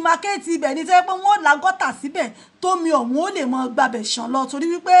dimákéètì ibẹ̀ ní tẹ́ pé wọ́n la gọ́tà síbẹ̀ tómi ọ̀hún ó lè mọ gbabẹ̀ ṣàn lọ, torí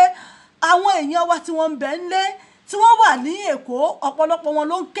wípé àwọn èèyàn wa tí wọ́n ń bẹ ńlé tí wọ́n wà ní Èkó ọ̀pọ̀lọpọ̀ wọn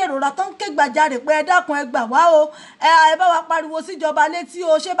ló ń kérora tó ń ké gbàjarè pé ẹ dákun ẹ gbà wá o, ẹ bá wa pariwo síjọba létí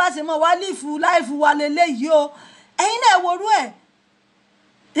o, ṣé bá ṣe mọ̀ wá láìfù wa leléyìí o. Ẹ̀yin náà worú ẹ̀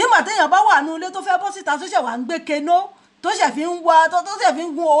nígbà téèyàn bá wà nínú ilé tó fẹ́ bọ́ síta tó ṣẹ̀ wá ń gbé kenó tó ṣẹ̀ fi ń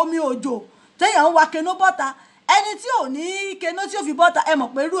gun omi òjò téèyàn ń wa kenó bọ́ta, ẹni tí ò ní kenó tí ó fi bọ́ta ẹ mọ̀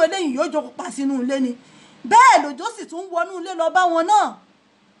pé irú eléyìí yóò jókòó pa sínú ilé ni, bẹ́ẹ̀ lòjò sì tún wọnú ilé lọ bá wọn náà.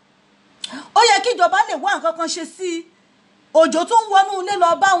 Ó yẹ kí ìjọba lè wá nǹkan kan ṣe sí i, òjò tún wọnú ilé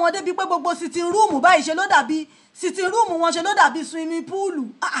lọ bá wọn débi pé gbogbo sitting room báyìí ṣe ló dàbí sitting room wọn ṣe ló dàbí swimming pool.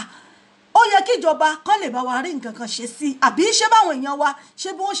 Ó yẹ kí ìjọba kán lè bá wa rí nǹkan kan ṣe sí i, àbí ṣé báwọn èèyàn wa ṣé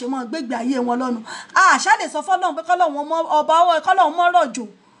bí wọ́n ṣe mọ́ gbégbé ayé wọn lọ́nu. Àṣà lè sọ fọ́lọ́run pé kọ́lọ́run mọ́ rọ̀jò,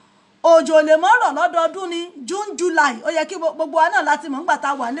 òjò lè mọ́ rọ̀ lọ́dọọdún ní June July. Ó yẹ kí gbogbo wa náà láti mọ̀ nígbà tá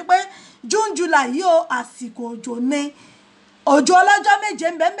a wà ní pé June July yìí o àsìkò òjò ni, òjò ọlọ́jọ́ méje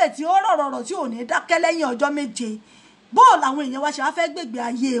ń bẹ́ẹ̀ tí ó rọ̀rọ̀ tí ò ní dákẹ́ lẹ́yìn ọjọ́ méje. Bóò làwọn èèyàn wa ṣe wá fẹ́ gbégbé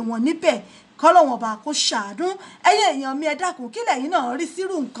ayé wọn níbẹ̀, kọ́lọ́wọ́n bá kó ṣàánú. Ẹ̀yin èèyàn mi ẹ dákun, kí lẹ̀yin náà rí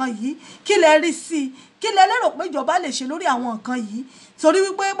sírú nǹkan yìí, kí lẹ rí sí i, kí lẹ lérò pé ìjọba lè ṣe lórí àwọn nǹkan yìí, torí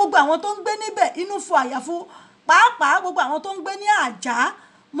wípé gbogbo àwọn tó ń gbé níbẹ̀ inú fún àyàfu, pàápàá gbogbo àwọn tó ń gbé ní Àjà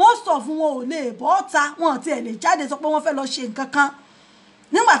most of wọn ò lè bọ́ ta, wọn ti ẹ̀ lè jáde sọ pé wọ́n fẹ́ lọ ṣe nǹkan kan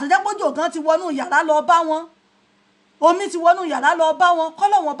nígbà tó jẹ́ pójò gan ti wọnú yàrá lọ bá wọn, omi ti wọnú yàrá lọ bá wọn.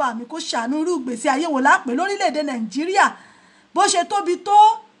 Kọ́lọ́wọ́n bá mi kó ṣàánú irú ìgbésí ayé wo lápè lórílẹ̀‐èdè Nàìjíríà bó ṣe tóbi tó.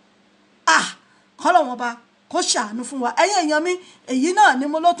 Kọ́lọ́wọ́n bá kó ṣàánú fún wa. Ẹ̀yin èèyàn mi, èyí náà ni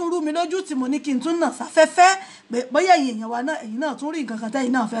mo ló tún rú mi lójú tí mo ní kí n tún nà sáfẹ́fẹ́ pé bóyá ẹ̀yin èèyàn wa náà ẹ̀yin náà tún rí nǹkan kan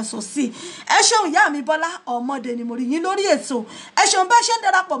tẹ́yin náà fẹ́ sọ sí i. Ẹ ṣeun ìyá mi Bọ́lá Ọmọdé ni mo rí yín lórí ètò. Ẹ ṣeun bẹ́ẹ̀ ṣe ń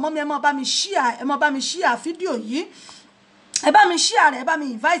darapọ̀ mọ́ mi, ẹ máa bá mi ṣíà fídíò yìí, ẹ bá mi share rẹ̀, ẹ bá mi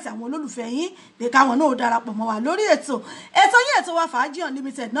invite àwọn olólùfẹ́ yín pé káwọn náà darapọ̀ mọ́ wa lórí ètò yín, ètò wa Fàájì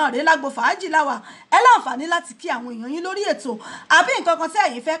Unlimited náà rèé, lágbo fàájì láwà. Ẹ láǹfààní láti kí àwọn èèyàn yín lórí ètò, àbí nǹkan kan tí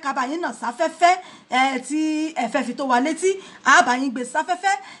ẹ̀yin fẹ́ ká bá yín náà sáfẹ́fẹ́ tí ẹ fẹ́ fi tó wa létí, á bá yín gbé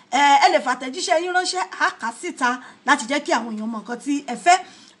sáfẹ́fẹ́. Ẹ lè fàtẹ̀jíṣẹ́ yín ránṣẹ́, á kà síta láti jẹ́ kí àwọn èèyàn mọ̀ nǹkan tí ẹ fẹ́.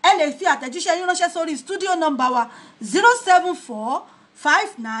 Ẹ lè fi àtẹ̀jíṣẹ́ yín ránṣẹ́ sórí studio number wa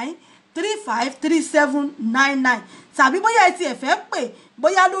 07459353799, tàbí bóyá ẹ ti ẹ fẹ́ pè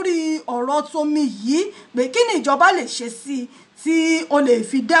bóyá lórí ọ̀rọ̀ tómi yìí pé kí ni ìjọba lè ṣe sí i tí ó lè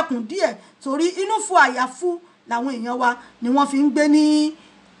fi dẹ́kun díẹ̀, torí inú fún àyàfu làwọn èèyàn wa ni wọ́n fi ń gbé ní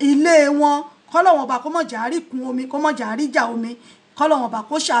ilé wọn. Kọ́lọ́wọ́n bá kó mọ̀ jàrí kun omi, kó mọ̀ jàrí jà omi, kọ́lọ́wọ́n bá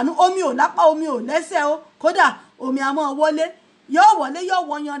kó ṣàánú. Omi ò lápá, omi ò lẹ́sẹ̀ o, kódà omi a máa wọlé, yóò wọlé yóò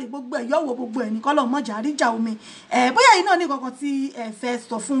wọyan rìn gbogbo ẹ̀, yóò wọ gbogbo ẹ̀ ní kọ́lọ́wọ́n mọ̀ jàrí jà omi. Bóyá yìí náà ní kankan tí ẹ fẹ́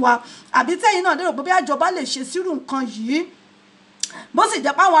sọ fún wa, àbí tẹ́yìn náà lérò pé bí àjọba lè ṣe sírù nǹkan yìí, bó sì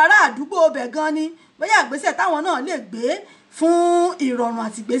jẹ́ pé àwọn ará àdúgbò ọbẹ̀ gan ni, bóyá ìgbésẹ̀ táwọn náà lè gbé fún ìrọ̀rùn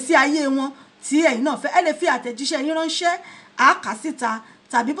àti ìgbésí ayé wọn tí ẹ̀yin náà fẹ́. Ẹ lè fi àtẹ̀jíṣẹ́ yín ránṣẹ́, á kà síta,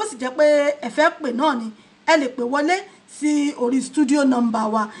 tàbí bó sì jẹ́ pé ẹ fẹ́ pè náà ni ẹ lè pè wọlé sí orí studio number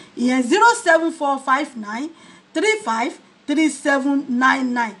wa, ìyẹn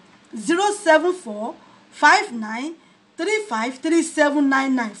 07459353799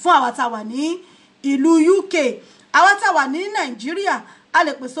 07459353799 fún àwa tá a wà ní ìlú UK. Àwa tá a wà ní Nàìjíríà a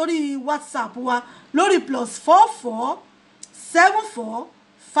lè pè sórí WhatsApp wa lórí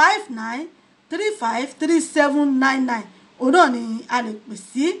 +447459353799, òun náà ni a lè pè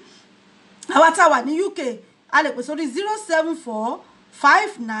sí. Àwa tá a wà ní UK a lè pè sórí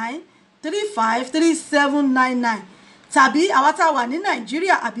 07459353799, tàbí àwa tá a wà ní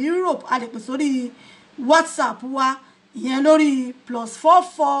Nàìjíríà àbí Europe a lè pè sórí WhatsApp wa, ìyẹn lórí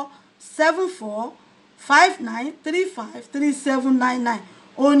 +447459353799.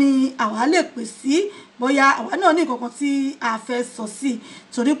 Ó ní àwa lè pè sí, bóyá àwa náà ní nǹkan tí a fẹ́ sọ sí,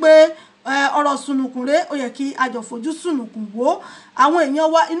 torí pé ọ̀rọ̀ sùnùkùn rẹ̀ ó yẹ kí a jọ fojú sùnùkùn wò. Àwọn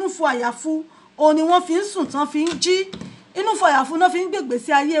èèyàn wa inú fún àyàfu òun ni wọ́n fi ń sùn tán fi ń jí, inú fún àyàfu náà fi ń gbègbè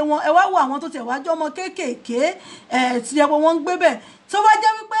sí ayé wọn. Ẹ wá wo àwọn tó tẹ̀ wá jọ́ ọmọ kéékèèké tí ẹ pé wọ́n ń gbé bẹ̀, tó wá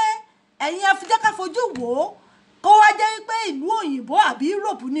jẹ́ wípé ẹ̀yin ẹ fi jẹ́ ká fojú wò ó, kó wá jẹ́ wípé ìlú òyìnbó àbí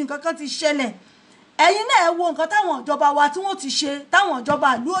Europe ní nǹkan kan ti ṣẹlẹ̀, ẹ̀yin náà ẹ wo nǹkan táwọn ìjọba wa tí wọ́n ti ṣe, táwọn ìjọba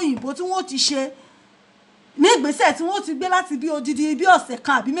ìlú òyìnbó tí wọ́n ti ṣe ní ìgbésẹ̀ tí wọ́n ti gbé láti bí odidi bí ọ̀sẹ̀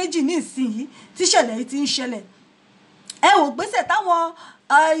kan àbí méjì ní ìsinyìí tíṣẹ̀lẹ̀ yìí ti ń ṣẹlẹ̀. Ẹ wò gbésẹ̀ táwọn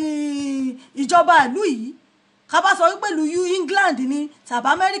ìjọba ìlú yìí ká bá sọ wípé ìlú England ni tàbí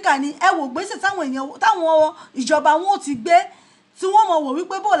Amẹ́ríkà ni, ẹ wò gbésẹ̀ táwọn ìjọba wọn ti gbé tí wọ́n mọ̀ wò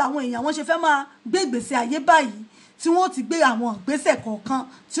wípé bó làwọn èèyàn wọn ṣe fẹ́ máa gbé ìgbésẹ̀ ayé báyìí, tí wọ́n ti gbé àwọn ìgbésẹ̀ kọ̀ọ̀kan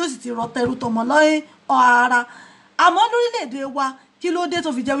tí ó sì ti rọ tẹrù tọmọ lọ́yìn ara. Àmọ́ lórílẹ̀‐èdè wa kí ló dé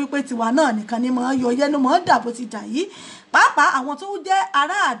tó fi jẹ́ wípé tiwa náà nìkan ni mọ̀ ń yọ yẹnu mọ̀ ń dà bó ti dà yìí. Pàápàá àwọn tó jẹ́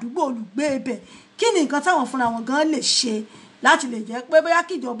ará àdúgbò olùgbé ibẹ̀, kí ni nǹkan táwọn fúnra wọn gan lè ṣe láti lè jẹ́ pé bóyá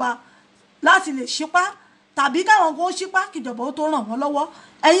kíjọba láti lè ṣípá tàbí káwọn kan ṣípá kíjọba ó tó ràn wọ́n lọ́wọ́.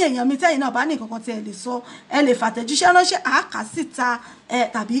 Ẹ̀yin èèyàn mi tẹ́yin náà bá ní nǹkan kan tí ẹ lè sọ, ẹ lè fàtẹ̀jíṣẹ́ ránṣẹ́ àáká síta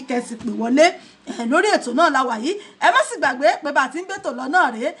tàbí kẹ́sì pè wọlé lórí ètò náà la wà yìí. Ẹ má sì gbàgbé pé bá ti ń gbétò lọ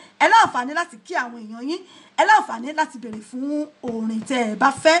náà rèé, ẹ láǹfààní láti kí àwọn èèyàn yín, ẹ láǹfààní láti béèrè fún orin tẹ́ ẹ bá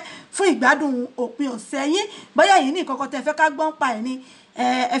fẹ́ fún ìgbádùn òpin ọ̀sẹ̀ yín. Bóyá yìí ní nǹkan kan tẹ́ fẹ́ ká gbọ́n pa ẹ̀ ni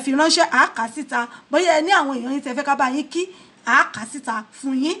ẹ fi ránṣẹ́ àáká síta. Bóyá ẹ ní àwọn èèyàn yín tẹ́ fẹ́ ká bá yín kí àáká síta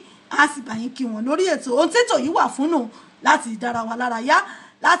fún yín, á sì bá yín kí wọn lórí ètò. Ohun tètò yìí wà fún nù láti dára wa lára yá,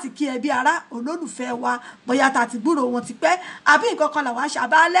 láti kí ẹbí ará olólùfẹ́ wa bóyá tá ti gbúrò wọn ti pẹ́ àbí nǹkan kan làwọn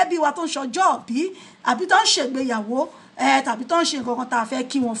àṣàbá lẹ́bí wa tó ń ṣọjọ́ òbí àbí tó ń ṣègbéyàwó tàbí tó ń ṣe nǹkan kan tá a fẹ́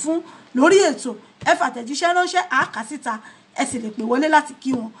kí wọn fún lórí ètò. Ẹ fàtẹ̀jíṣẹ́ ránṣẹ́ àáká síta, ẹ sì lè pè wọlé láti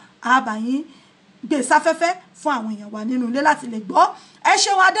kí wọn, á bá yín gbé sáfẹ́fẹ́ fún àwọn èèyàn wa nínú ilé láti lè gbọ́. Ẹ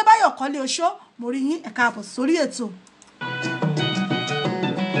ṣeun Adébáyọ̀ Kọ́lé Oṣó, mo rí yín, ẹ káàbọ̀ sórí ètò.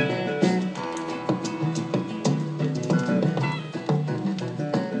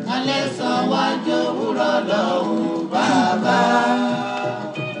 Alẹ́ sàn wájú òwúrọ̀ lọ́hùn bàbá,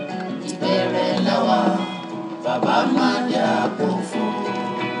 ìbẹ̀rẹ̀ lọ́wọ́ bàbá máa jà kó fún.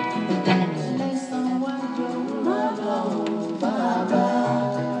 Alẹ́ sàn wájú òwúrọ̀ lọ́hùn bàbá.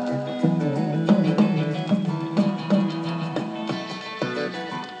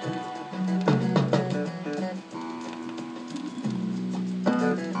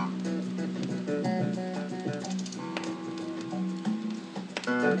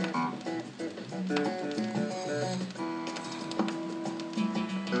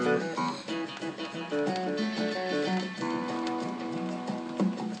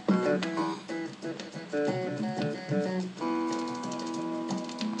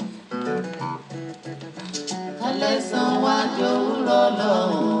 Alẹ́ sàn wájú òwúrọ̀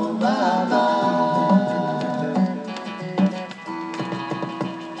lọ́hùn bàbá.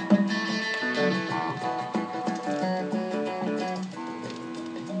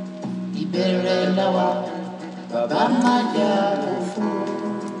 Ìbẹ̀rẹ̀ lọ́wọ́ bàbá máa jà kó fún.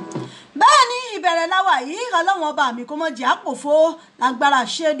 Bẹ́ẹ̀ ni ìbẹ̀rẹ̀ láwà yìí Ọlọ́run ọba mi kó mọ́ jẹ́ àpòfo lágbára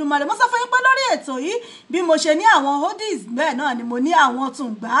ṣe Èdùmàrè. Mo sọ fún yín pé lórí ètò yìí bí mo ṣe ní àwọn oldies bẹ́ẹ̀ náà ni mo ní àwọn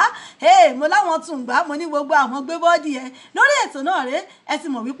tùǹgbá. Mo láwọn tùǹgbá, mo ní gbogbo àwọn gbé bọ́ọ̀dì ẹ lórí ètò náà rèé. Ẹ ti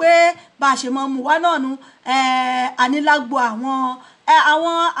mọ̀ wípé bá a ṣe mọ́ mu wá náà nu ànílágbo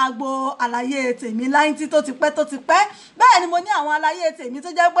àwọn àgbo àlàyé tèmi 90 tó ti pẹ́ bẹ́ẹ̀ ni mo ní àwọn àlàyé tèmi tó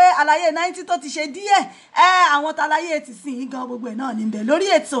jẹ́ pé àlàyé 90 tó ti ṣe díẹ̀ àwọn tàlàyé ti sìn yín gan gbogbo ẹ̀ náà níbẹ̀ lórí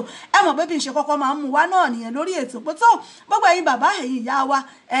ètò. Ẹ mọ̀ pé bí n ṣe kọ́kọ́ máa ń mú wá náà nìyẹn lórí ètò pé tó gbogbo ẹ̀yin bàbá ẹ̀yin ìyá wa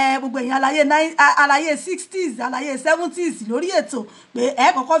gbogbo ẹ̀yin àlàyé 60s àlàyé 70s lórí ètò pé ẹ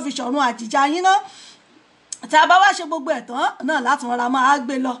kọ́kọ́ fi ṣọ̀run àjìjà yín náà. Tí a bá wá ṣe gbogbo ẹ̀tàn náà láti rọra máa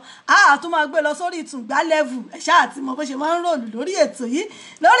gbé lọ tún máa gbé lọ sórí ìtùngbá level ẹ̀ṣá àti mọ̀ bó ṣe máa ń ròlù lórí ètò yìí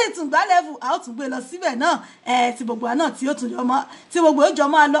lórí ìtùngbá level a ó tún gbé lọ síbẹ̀ náà tí gbogbo àná tí gbogbo ó jọ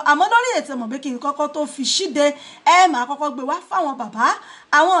máa lọ. Àmọ́ lórí ètò mọ̀ pé kí n kọ́kọ́ tó fi ṣíde máa kọ́kọ́ gbé wá fáwọn bàbá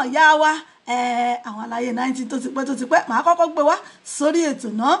àwọn ìyá wa àwọn àlàyé 90 tó ti pẹ́ máa kọ́kọ́ gbé wá sórí ètò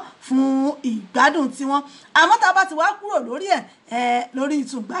náà fún ìgbádùn tiwọn. Àmọ́ tá a bá ti wá kúrò lórí lórí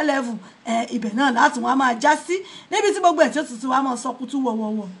ìtùngbá level ibẹ̀ náà láti wọ́n á máa já sí níbi tí gbogbo ẹ̀ tí ó tuntun wá máa sọkútú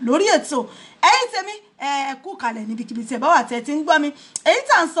wọ̀wọ̀wọ̀ lórí ètò. Ẹ̀yin tèmi kú kalẹ̀ níbikíbi tí ẹ bá wà tẹ́ ti ń gbọ́ mi. Èyí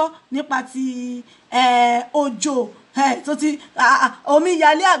tá à ń sọ nípa ti òjò tó ti omi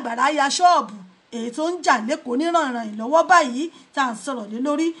yalé àgbàrá ya ṣọ́ọ̀bù èyí tó ń jà lẹ́kọ̀ọ́ nírànràn ìlọ́wọ́ báyìí tá à ń sọ̀rọ̀ lé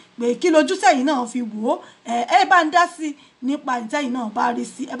lórí pé kí lójú tẹ̀yìn náà fi wò ó ẹ bá ń dá sí nípa ìtẹ̀yìn náà bá rí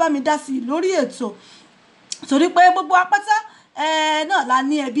sí ẹ bá mi dá sí lórí ètò torí pé gbogbo apáta náà la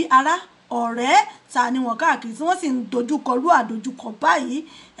ní ẹbí ará ọ̀rẹ́ ta ni wọ́n káàkiri tí wọ́n sì ń dojúkọ rú àdojúkọ báyìí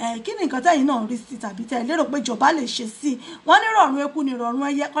kí ni nǹkan tẹ́yìn náà rí sí tàbí tẹ́ lérò pé ìjọba lè ṣe sí wọ́n ní rọ̀rùn eku ní rọ̀rùn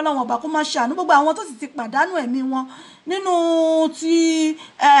ẹyẹ kọ́lọ́wọ́n ọba kó má ṣàánú gbogbo àwọn tó sì ti pàdánù ẹ̀mí wọn nínú ti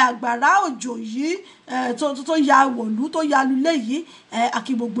àgbàrá òjò yìí tó ya wọ̀lú tó ya lulẹ̀ yìí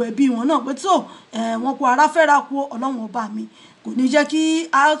àkí gbogbo ẹbí wọn náà pé tó wọn kó ara fẹ́ra kú ọlọ́wọ́n ọba mi kò ní jẹ́ kí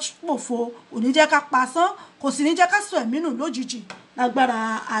a pòfo, kò ní jẹ́ ká pasán, kò sì ní jẹ́ ká sọ ẹ̀mí nù lójijì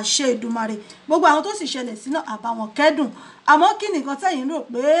lágbára àṣẹ Èdùmàrè. Gbogbo àwọn tó sì ṣẹlẹ̀ sí náà àbáwọn kẹ́dùn. Àmọ́ kí nìkan tẹ́yìn rò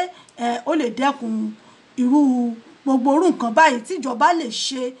pé ó lè dẹ́kun irú gbogbo orú nǹkan báyìí tíjọba lè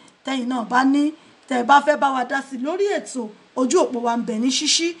ṣe tẹ́yìn náà bá ní tẹ́ bá fẹ́ bá wa dá sí lórí ètò ojú òpó wa ń bẹ ní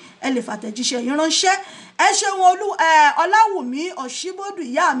ṣíṣí, ẹ lè fàtẹ̀jíṣẹ́ yín ránṣẹ́. Ẹ ṣeun Ọláwùmí Ọ̀ṣíbódù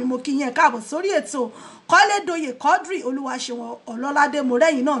ìyá mi, mo kí yín káàbọ̀ sórí ètò. Kọ́lédoyè Quadri Olúwaṣeun Ọlọ́ládé mo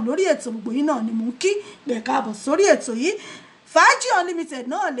rẹ́yìn náà lórí ètò, gbogbo yín náà ni mò ń kí gbẹ̀ káàbọ̀ sórí ètò yìí. Faaji Unlimited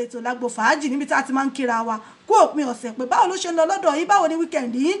náà lètò lágbo fàájì níbi tá a ti máa ń kíra wa kú òpin ọ̀sẹ̀ pé báwo ló ṣe ń lọ lọ́dọ̀ yín, báwo ni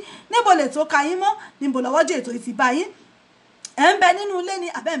wíkẹ̀ndì yín, níbo lè tó ka yín mọ́, níbo lọ́wọ́jọ́ ètò yìí ti bá yín, ẹ ń bẹ nínú ilé ni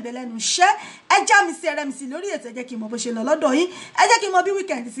àbẹ́ ń bẹ lẹ́nu iṣẹ́. Ẹ já mi sí ẹrẹ́ mi sí lórí ètò, ẹ jẹ́ kí n mọ bó ṣe ń lọ lọ́dọ̀ yín, ẹ jẹ́ kí n mọ bí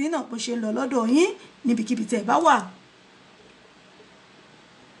wíkẹ̀ndì sí náà bó ṣe ń lọ lọ́dọ̀ yín níbikíbi tẹ́ ẹ bá wà.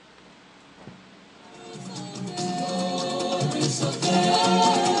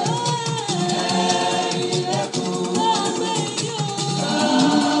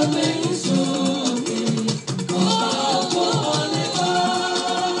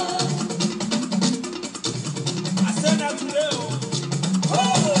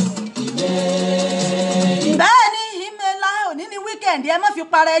 Ẹ má fi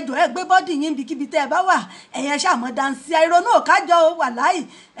para ẹjọ́ ẹ gbé bọ́dì yín bíkíbi tẹ́ ẹ bá wà, ẹ̀yẹn ṣàmọ́ dansi ìrònú òkájọ wà láì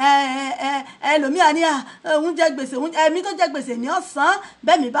ẹlòmíà ní òun jẹ gbèsè, ẹ̀mí tó jẹ gbèsè ní ọ̀sán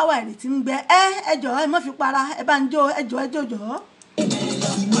bẹ́ẹ̀ mi bá wà ìrètí ń gbẹ ẹjọ́ ẹ má fi para ẹ bá ń jó ẹjọ́ jọ.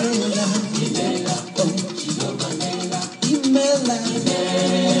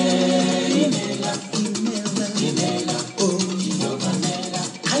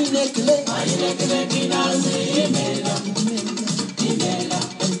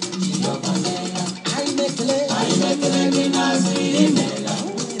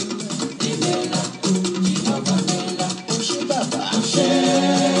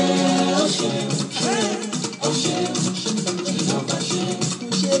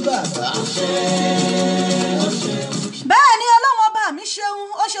 Bẹ́ẹ̀ ni Ọlọ́run ọba mi ṣeun,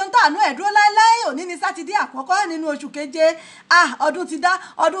 ó ṣeun tàánú ẹ̀ dúró láéláé. Òní ni sátidé àkọ́kọ́ nínú oṣù keje. Ọdún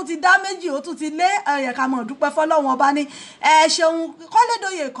ti dá méjì, ó tún ti lé ẹ̀yẹ̀ ká mọ̀ dúpẹ́ fọ́lọ́run ọba ni. Ẹ ṣeun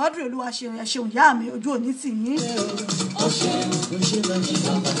Kọ́lédoyè Quadri Olúwaṣeun, ẹ ṣeun ìyá mi, ojú òní tì yín. Ó ṣeun ó ṣe lọ́jọ́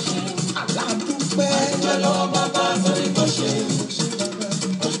ìjọba ṣe aládùúpẹ́ lọ́wọ́ bàbá sórí tó ṣe.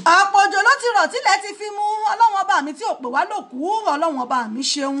 Ọ̀pọ̀ òjò ló ti rọ̀ tílẹ̀ ti fi mú. Ọlọ́run ọba mi tí ò pè wá lòkú, Ọlọ́run ọba mi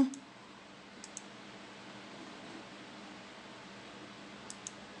ṣeun.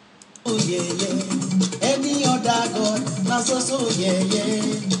 Oh yeah, yeah. Any other God, na so yeah,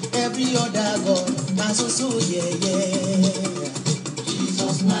 yeah. Every other God, na so yeah, yeah.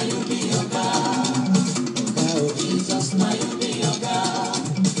 Jesus, now you be your God. Oh, Jesus, now you be your God.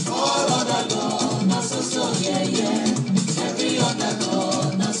 All other God, na so yeah, yeah. Every other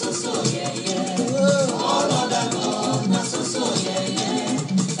God, na so yeah, yeah. All other God, na so yeah,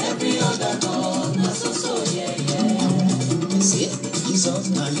 yeah. Every other God, na so yeah, yeah. See? Jesus,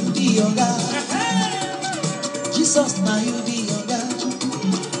 now you be your God. Jesus, now you be your God.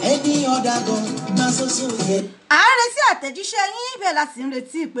 Any other God, now so yeah. À ń retí àtẹ̀jíṣẹ́ yín, bẹ́ẹ̀ la sì ń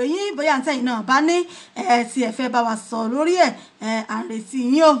retí ìpè yín, bóyá ntẹ́yìn náà bá ní tí ẹ fẹ́ bá wa sọ lórí ẹ̀, à ń retí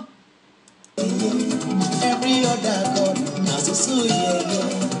yín o. Every other God, now so yeah,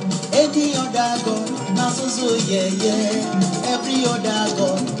 yeah. Any other God, now so yeah, yeah. Every other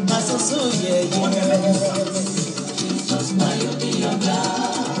God, now so yeah, yeah. Jesus, now you be your God.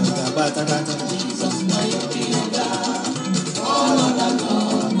 Jesus, now you be your God. All other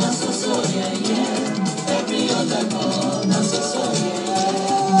God, now so yeah, yeah. Every other God, now so yeah,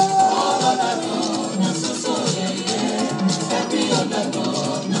 yeah. All other God, now so yeah, yeah. Every other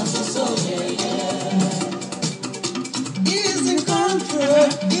God, now so yeah, yeah. He's in control.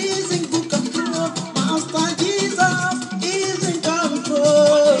 He's in good control. Master Jesus is in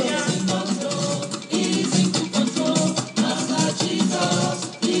control.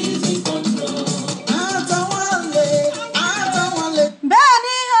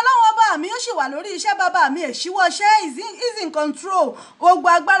 Wà lórí iṣẹ́ bàbá mi èṣíwọ́ iṣẹ́ is in control, gbogbo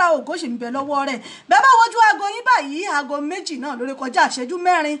agbára ògo sì ń bẹ lọ́wọ́ rẹ̀. Bẹ́ẹ̀ bá wojú aago yín báyìí, aago méjì náà lórí kọjá ìṣẹ́jú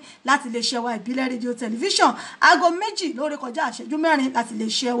mẹ́rin láti lè ṣe wa ìbílẹ̀ rédíò tẹlifíṣàn, aago méjì lórí kọjá ìṣẹ́jú mẹ́rin láti lè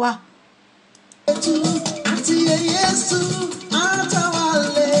ṣe wa. Àti Yéésù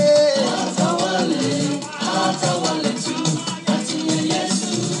àtàwálé tú, àti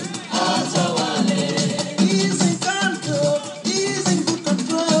Yéésù àtàwálé. He's in control, he's in good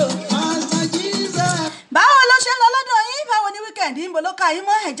control, Master Jesus. Báwo ló ṣe ń lọ lọ́dọ̀ yín? Báwo ni wíkẹ̀ndì ń bo ló ka yín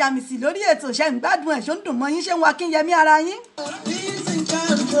mọ́? Ẹja mi sí lórí ètò, ṣe ń gbádùn ẹ̀, ṣó ń dùn mọ́ yín, ṣé ń wá kí n yẹmí ara yín? He's in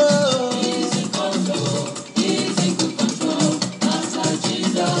control, he's in control, he's in good control,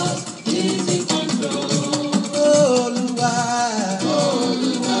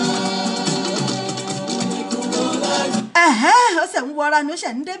 wọra ni ó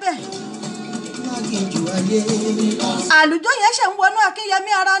ṣẹ̀ ń débẹ̀. Àlùjọ yẹn ṣẹ̀ ń wọnú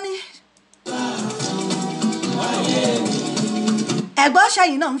Akínyẹmí ara ni. Ẹ̀gbọ́n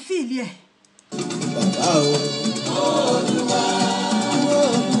ṣẹ́yìn náà ń fìlì ẹ̀.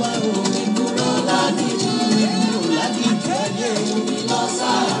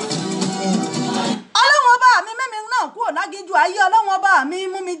 Ọlọ́run ọba mi mẹ́mi náà kúrò lágíjú ayé. Ọlọ́run ọba mi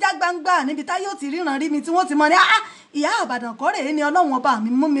mú mi já gbangba níbi táyé ò ti ríran rí mi tí wọ́n ti mọ̀ ní ìyá Ìbàdàn kọ́ rèé ni. Ọlọ́run ọba mi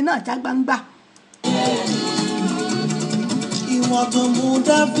mú mi náà já gbangba. Ìwọ̀n tó mú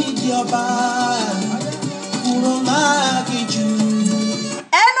Dáfídì ọba kúrò lágíjú.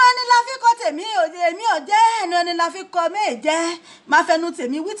 Ẹnu ẹni la fi kọ́ tèmi èmi ò jẹ́, ẹnu ẹni la fi kọ́ méè jẹ́. Máa fẹnu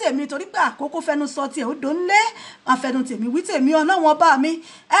tèmi wí tèmi torí pé àkókò fẹnu sọ tiẹ̀ ó dónlé. Máa fẹnu tèmi wí tèmi. Ọlọ́run ọba mi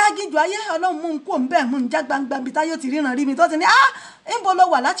gíjù ayé. Ọlọ́run mú un kó ń bẹ́ẹ̀ mú un já gbangba bí táyé ti ríran rí mi tó ti ní níbo ló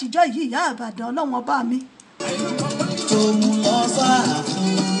wà látijọ́ yìí ìyá Ìbàdàn. Ọlọ́run ọba mi. Tó mú lọ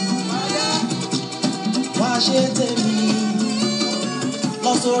sáàfin wá ṣe tèmi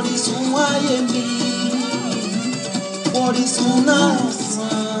lọ sórí sun ayé mi orísun náà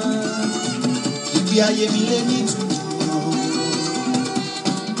sàn ìgbé ayé mi lé ní tuntun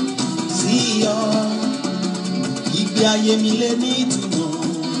sí ọ ìgbé ayé mi lé ní tuntun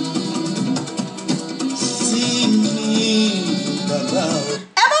sí mi bàbá o.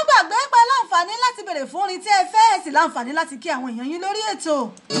 Ẹ má gbàgbé pé láǹfààní láti béèrè fún orin tí ẹ fẹ́ ẹ sì láǹfààní láti kí àwọn èèyàn yín lórí ètò.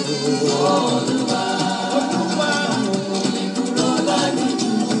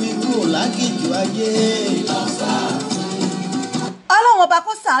 Ọlọ́run ọba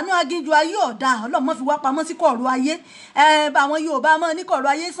kó ṣàánú agíjú ayé ọ̀dà. Ọlọ́run mọ́ fi wá pamọ́ sí kọ̀ọ̀rọ̀ ayé. Bá àwọn Yorùbá mọ́ ní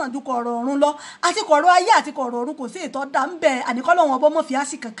kọ̀ọ̀rọ̀ ayé sàn ju kọ̀ọ̀rọ̀ ọ̀run lọ. Àti kọ̀ọ̀rọ̀ ayé àti kọ̀ọ̀rọ̀ ọ̀run kò sí ìtọ́ dá ń bẹ̀. Àníkọ́ Ọlọ́run ọba mọ́ fi á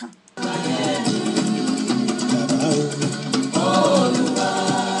sí kankan.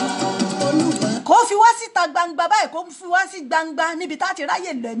 Kó fi wá síta gbangba báyìí, kó fi wá sí gbangba níbi tá ti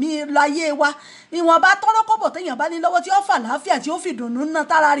ráyè lẹ̀mí láyé wa. Ìwọ̀nba tọ́rọ́ kọ́bọ̀ téèyàn bá ní lọ́wọ́ tí ó fà láàfíà tí ó fi dùnnú ná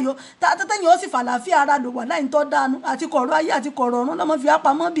tára rí o téèyàn ó sì fà láàfíà ara lò wà láì tọ́ dánú àti kọ̀ọ̀rọ̀ ayé àti kọ̀ọ̀rọ̀ ọ̀run lọ́mọ fi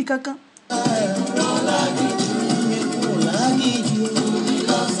apamọ́ bì kankan.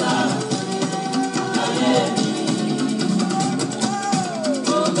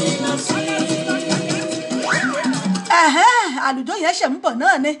 Àlùjọ yẹn ṣe ń bọ̀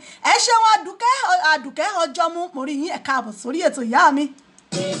náà ni. Ẹ ṣeun Àdùkẹ́ ọjọ́ mú mo rí yín ẹ káàbọ̀ sórí ètò ìyá mi.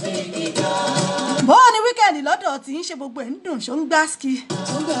 Bó ni wíkẹ̀ndì lọ́dọ̀ tí ń ṣe gbogbo ẹ̀ ń dùn ṣó ń gbá ski.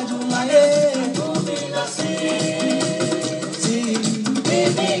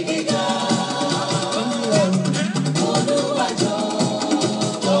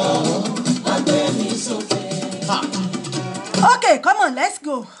 Okay, come on, let's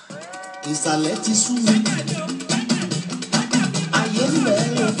go. Ìsàlẹ̀ ti sú mi.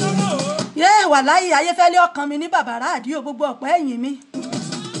 Wàláhì ayéfẹ́lẹ́ ọkàn mi ní bàbá àdíò gbogbo ọ̀pọ̀ ẹ̀yìn mi.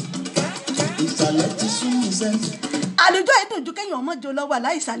 Ìsàlẹ̀ ti sú mi sẹ́. Àlùjọ ìdùn ju kéèyàn ọmọ jò lọ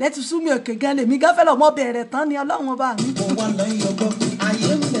wàláhì ìsàlẹ̀ ti sú mi òkè gan lèmi gáfẹ́ lọ́mọ bẹ̀rẹ̀ tán ni Ọlọ́run ọba mi. Mo wá lọ yọgbọ́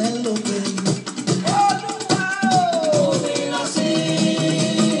ayé ń bẹ lókè.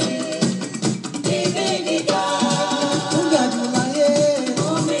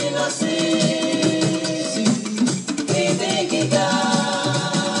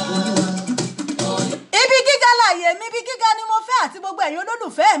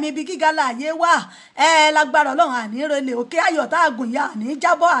 Olólùfẹ́ mi ibi gíga láàyè wà lágbára Ọlọ́run ànírelè òkè ayọ̀ tá a gùn ya àní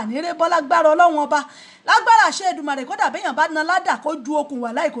jábọ́ ànírébọ́ lágbára Ọlọ́run ọba lágbára ṣe Èdùmàrè kódà béèyàn bá na ládà kó ju okùn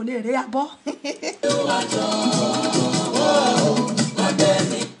wà láì kò lè rè abọ́.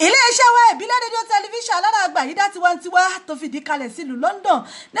 Iléeṣẹ́ wa ìbílẹ̀ rédíò tẹlifíṣàn alárààgbà yìí dá tiwantiwa tó fìdí kalẹ̀ sílùú London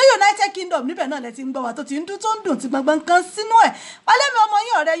ní United Kingdom níbẹ̀ náà lẹ ti ń gbọ́ wa tó ti ń dún tó ń dùn tí gbọ̀ngbọ̀n kan sínú ẹ̀ wálẹ́mi ọmọ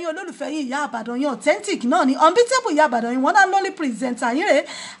yín ọ̀rẹ́ yín olólùfẹ́ yín ìyá Ìbàdàn yín authentic náà ni unbeatable ìyá Ìbàdàn yín one and only presenter yín rèé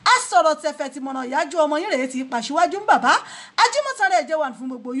á sọ̀rọ̀ tẹ̀fẹ̀ tí mọ̀nà ìyájú ọmọ yín rèé ti pàṣíwájú ń bàbá ajímọ̀tàn rẹ̀ jẹ́ wà fún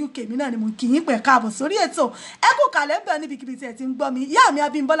gbogbo UK mi náà ni mo kì í pẹ̀ káàbọ̀ sórí ètò ẹ kú kàlẹ́ ń bẹ̀ níbikíbi tí ẹ ti ń gbọ́ mi ìyá mi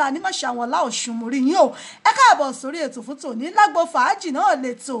Abímbọ́lá Anímọ̀ṣà wọn láòṣùn mórí yín o ẹ káàbọ̀ sórí ètò fún tòní lágbo fàájì náà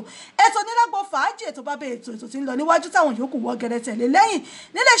lètò ètò nílágbo fàájì ètò bá bẹ ètò tí ń lọ níwájú táwọn yòókù wọ gẹrẹ tẹ̀lé lẹ́yìn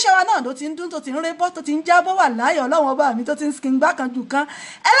nílé iṣẹ́ wa náà ló ti ń dún tó ti ń rébọ́ tó ti ń jábọ́ wà láyọ̀ Ọlọ́run ọba mi tó ti ń skin gbá kan jù kan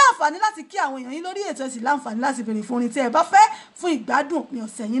ẹ láǹfààní láti kí àwọn èèyàn yín lórí ètò ẹ sì láǹfààní láti béèrè fún orin tí ẹ bá fẹ́ fún ìgbádùn ní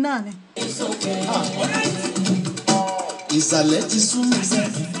ọ̀sẹ̀ yín náà ni. Ìsàlẹ̀ ti sú mi sẹ́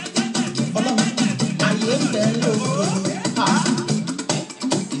Ọlọ́run ayé ń bẹ lókè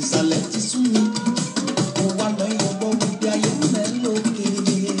ìsàlẹ̀ ti sú mi mo wá lọ yọgbọ́ wípé ayé ń bẹ lókè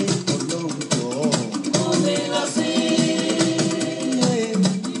Ọlọ́run jọ̀ọ́. Mo lè lọ sí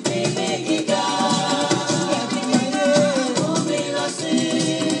ibi gíga. Mo lè lọ sí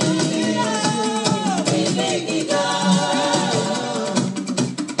ibi gíga.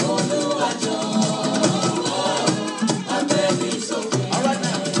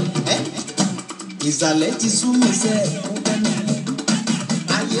 ìsàlẹ̀ ti sú mi sẹ́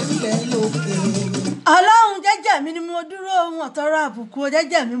ayé ń bẹ lókè. Ọlọ́run jẹ́jẹ́ mi ni mo dúró wọn tọrọ àbùkù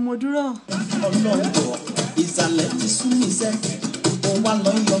jẹ́jẹ́ mi mo dúró. Ọlọ́run jọ ìsàlẹ̀ ti sú mi sẹ́ mo wá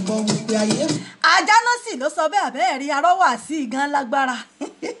lọ yọgbọ́ wípé ayé. Àjánà sì ló sọ bẹ́ẹ̀ bẹ́ẹ̀ rí arọ́wà sí ìgan lágbára.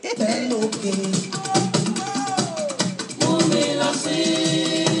 Bẹ lókè. Mú mi lọ sí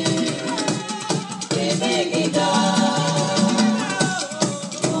ibi gíga.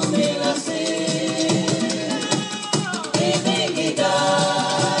 Mú mi lọ sí ibi gíga.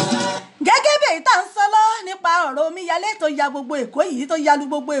 Gẹ́gẹ́ bí èyí tá ń sọ lọ nípa ọ̀rọ̀ omíyalé tó ya gbogbo Èkó yìí tó yalu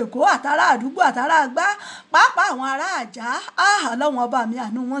gbogbo Èkó àtàrà àdúgbò àtàrà àgbá pàápàá àwọn ará àjà Ọlọ́run ọba mi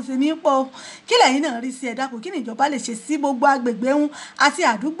àánú wọn ṣe mí pọ̀ kí lẹ́yìn náà rí sí ẹ dákun kí ni ìjọba lè ṣe sí gbogbo agbègbè ń àti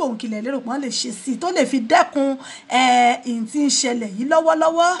àdúgbò ń kílẹ̀ lérò pọ́n lè ṣe sí tó lè fi dẹ́kun ìyìn tí ń ṣẹlẹ̀ yìí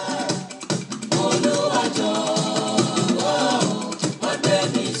lọ́wọ́lọ́wọ́. Olúwa jọ̀wọ́ wá gbé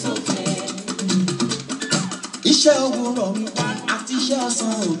mi sókè. Iṣẹ́ òwúrọ̀ mi àti iṣẹ́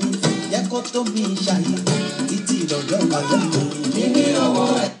ọ̀sán mi jẹ́ kó tó mi ṣàyè títí ìdọ̀jọ́ ìwàlẹ́ mi. Níní owó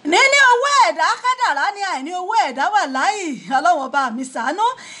ẹ̀. Níní owó ẹ̀dá kádàrá ni àìní owó ẹ̀dá wà láì Ọlọ́run ọba mi ṣàánú.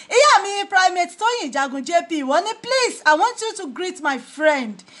 Ìyá mi Primate Tóyìn Ìjagun JP wọ́n ní please I want you to greet my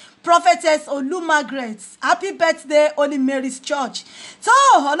friend Prophetess Olu Margaret happy birthday Holy Mary's Church. So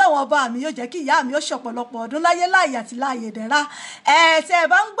Ọlọ́run ọba mi yóò jẹ́ kí ìyá mi ó ṣọ̀pọ̀lọpọ̀ ọdún láyé láàyè àti láàyè dẹ̀ra. Tẹ́ ẹ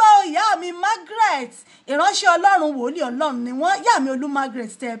bá ń gbọ́ ìyá mi Margaret ìránṣẹ́ Ọlọ́run wòlíì Ọlọ́run ni wọ́n ìyá mi Olú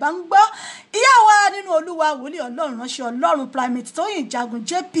Margaret tẹ́ ẹ bá ń gbọ́ ìyá wa nínú Olúwa wòlíì Ọlọ́run ránṣẹ́ Ọlọ́run Primate Tóyìn Ìjagun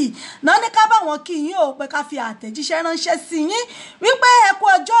JP náà ní ká bá wọn kí yín o pé ká fi àtẹ̀jíṣẹ́ ránṣẹ́ sí yín wípé ẹ kú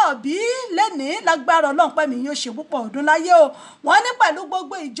ọjọ́ òbí lénìí lágbára Ọlọ́run pẹ̀mí yóò ṣe púpọ̀ ọdún láyé o wọ́n ní pẹ̀lú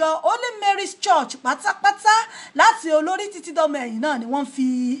gbogbo ìjọ Holy Mary's Church pátápátá láti olórí títí dọ́mọ ẹ̀yìn náà ni wọ́n fi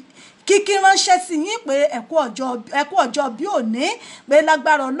kíkí ránṣẹ́ sí yín pé ẹ kú ọjọ́ bí òní pé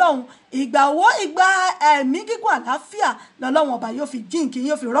lágbára Ọlọ́run ìgbà owó ìgbà ẹ̀mí gígùn àlàáfíà lọ́lọ́wọ́n ọba yóò fi jíǹkì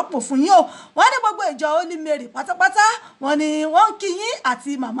yóò fi rọ́pò fún yín o wọ́n ní gbogbo ìjọ Holy Mary pátápátá wọ́n ní wọ́n ń kí yín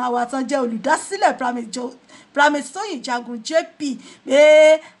àti màmá wa tán jẹ́ olùdásílẹ̀ Primate Tóyìn Ìjagun JP pé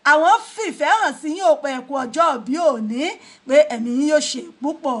àwọn fìfẹ́ hàn sí yín ò pé ẹ kú ọjọ́ bí òní pé ẹ̀mí yín yóò ṣe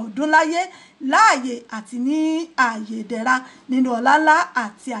púpọ̀ ọdún láyé láàyè àti ní ààyè ìdẹ̀ra nínú ọláńlá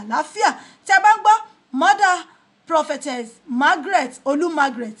àti àlàáfíà tí a bá ń gbọ́ mother Prophetess Margaret Olu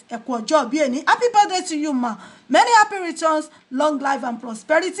Margaret ẹ kú ọjọ́ bí ẹni happy birthday to you ma many happy returns long life and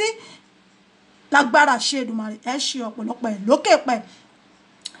prosperity lágbára ṣe Èdùmàrè ẹ ṣe ọ̀pọ̀lọpọ̀ ẹ̀ lókè pẹ̀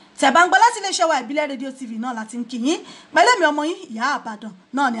tẹ́ bá ń gbọ́ láti iléeṣẹ́ wa ìbílẹ̀ rédíò TV náà láti ń kí yín pẹ̀lú èmi ọmọ yín ìyá Ìbàdàn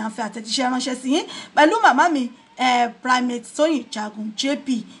náà ni à ń fi àtẹ̀jíṣẹ́ ránṣẹ́ sí yín pẹ̀lú màmá mi Primate Tóyìn Ìjagun JP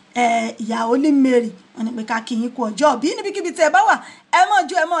ìyá Holy Mary wọ́n ní pé ká kí yín kú ọjọ́ bí níbikíbi tẹ́ ẹ bá wà ẹ mọ̀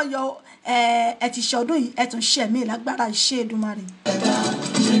jó ẹ mọ̀ yọ ẹ ti ṣọdún yìí ẹ tún ṣẹ̀mí lágbára ìṣe Èdùmàrè. Ẹ̀dá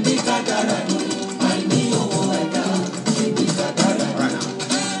ṣe bí kádàrá ni àìní owó ẹ̀dá ṣe bí kádàrá ni.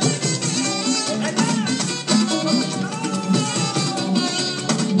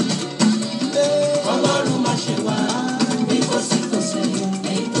 Ọlọ́run má ṣe wá bí kò sí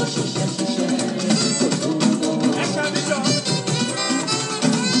èyí tó ṣiṣẹ́ kò tó lọ́wọ́.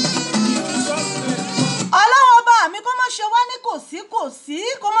 Ọlọ́run ọba mi kó má ṣe wá ní kò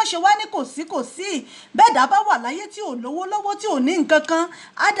má ṣe wá ní kò sí bẹ́ẹ̀ dá bá wà láyé tí ò lówó lọ́wọ́ tí ò ní nǹkan kan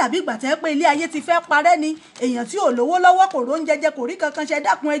á dàbí ìgbà tẹ́ pé ilé ayé ti fẹ́ parẹ́ ni èèyàn tí ò lówó lọ́wọ́ kò róúnjẹ jẹ kò rí kankan ṣe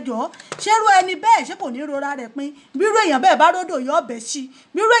dákun ẹjọ́ ṣérú ẹni bẹ́ẹ̀ ṣé kò ní rora rẹ̀ pin bírú èèyàn bẹ́ẹ̀ bá ródò yóò bẹ̀ sí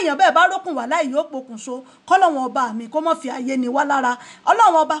bírú èèyàn bẹ́ẹ̀ bá rókun wà láì yóò pokùnso kọ́lọ́wọ́n ọba mi kó má fi ayé ni wá lára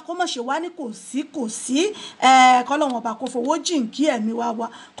Ọlọ́run ọba kó má ṣe wá ní kò sí kọ́lọ́wọ́n ọba kó fowó jìnkí ẹ̀mí wa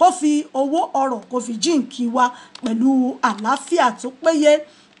kó fi owó ọrọ̀ kó fi jìnkí wa pẹ̀lú àlàáfíà tó péye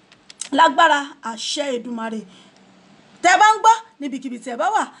lágbára àṣẹ Èdùmàrè tẹ́ bá ń gbọ́ níbikíbi tẹ́ bá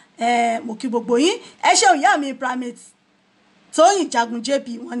wà mo kí gbogbo yín ẹ ṣé ìyá mi Primate Tóyìn Ìjagun JP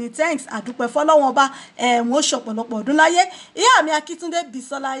wọ́n ní thanks àdúpẹ́ fọ́lọ́wọ́n ọba wọn ó ṣọ̀pọ̀lọpọ̀ ọdún láyé ìyá mi Akíntúndé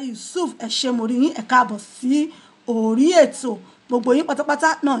Bísọ́lá Yusuf ẹ ṣé mo rí yín ẹ káàbọ̀ sí orí ètò gbogbo yín pátápátá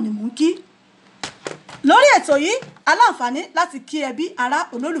náà ni mò ń kí lórí ètò yìí aláǹfààní láti kí ẹbí ará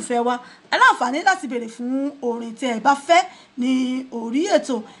olólùfẹ́ wa aláǹfààní láti béèrè fún orin tí ẹ bá fẹ́ ní orí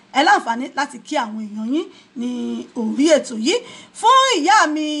ètò ẹ láǹfààní láti kí àwọn èèyàn yín ní orí ètò yìí fún ìyá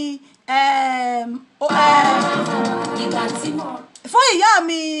mi fún ìyá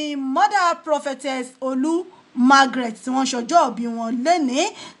mi mother Prophetess Olu Margaret tí wọ́n ṣọjọ́ òbí wọn lénìí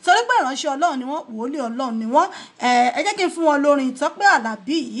torí pé ìránṣẹ́ Ọlọ́run ni wọ́n wòlíì Ọlọ́run ni wọ́n ẹ jẹ́ kí n fún wọn lórin Tọ́pẹ́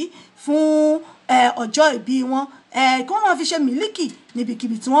Àlàbí yìí fún ọjọ́ ìbí wọn kí wọ́n máa fi ṣe mílíkì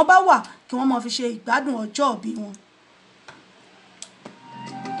níbikíbi tí wọ́n bá wà kí wọ́n máa fi ṣe ìgbádùn ọjọ́ ìbí wọn.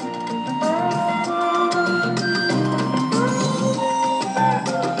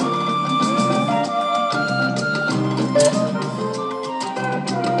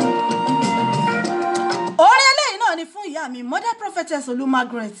 prophetess Olú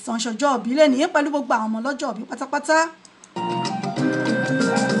Margaret sanṣọjọ́ òbí lẹ́ni pẹ̀lú gbogbo àwọn ọmọ lọ́jọ́ òbí pátápátá.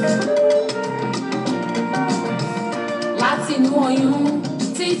 láti inú oyún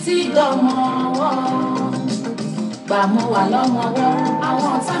títí dọmọ ọwọ́ gbà mo wà lọ́mọwọ́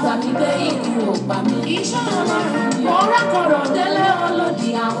àwọn tágbà mi gbé ìlú òpá mi. iṣẹ́ ọlọ́run mo rákọ̀rọ̀ délé olódì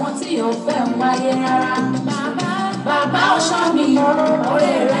àwọn tí yóò fẹ́ ń wáyé rárá. bàbá ọ̀ṣọ́ mi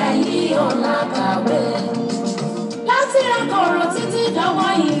oore rẹ̀ yìí ò lákàwé. láti rákọ̀rọ̀ títí dọ́wọ́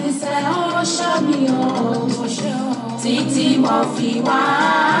ìrìnsẹ̀ ọ̀ṣọ́ mi ò títí mo fi wá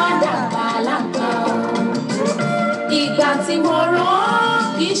dàgbà lágbà. ìgbà tí mo rán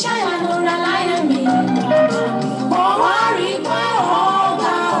iṣẹ́ ìyanu rẹ̀ láyé mi mo wá rí pé ó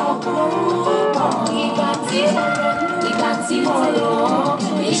ga ọ̀pọ̀. ìgbà tí mo rán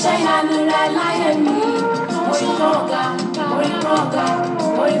iṣẹ́ ìyanu rẹ̀ láyé mi mo rí pé ó ga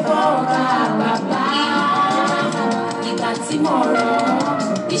bàbá. ìgbà tí mo rán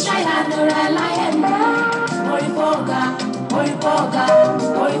iṣẹ́ ìyanu rẹ̀ láyé mi mo rí pé ó ga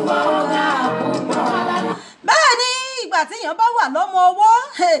púpọ̀. bẹ́ẹ̀ ni ìgbà téèyàn bá wà lọ́mọ ọwọ́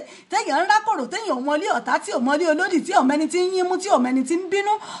téèyàn ń rákòrò téèyàn ò mọlé ọ̀tá tí ò mọlé olódì tí ọ̀mẹ́ni tí ń yín mú tí ọ̀mẹ́ni tí ń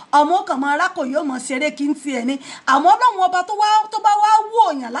bínú ọmọ kan mọ rákò yóò mọ ṣeré kí n tiẹ̀ ni àmọ́ ọlọ́run ọba tó bá wá wò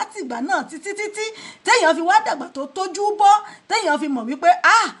yàn láti ìgbà náà títí téèyàn fi wá dàgbà tó tójú bọ́ téèyàn fi mọ̀ wípé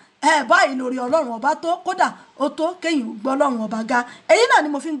báyìí lórí ọlọ́run ọba tó kódà ó tó kéyìn gbọ́ ọlọ́run ọba ga èyí náà ni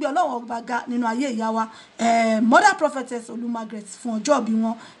mo fi ń gbé ọlọ́run ọba ga nínú ayé ìyá wa mother prophetess Olú Margaret fún ọjọ́ ìbí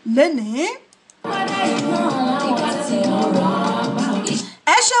wọn lénìí.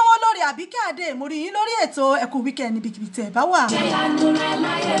 ẹ ṣé wọn lórí Àbíkẹ́ Adé mo rí yín lórí ètò ẹkú wíkẹ́ndì níbikíbi tẹ́ ẹ bá wà.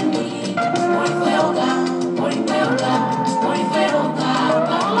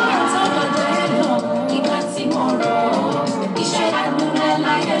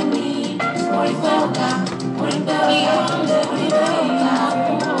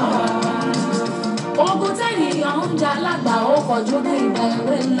 ogun tẹ́nìyàn ń jà lágbà ó kọjú ní ìgbà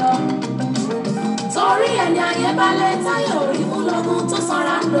ìwé lọ. torí ẹni ayé balẹ̀ táyé orí mú lọ́gùn tó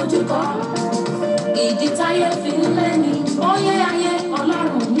sanra ń dojúkọ. ìdí táyé fi ń lé ní óyé ayé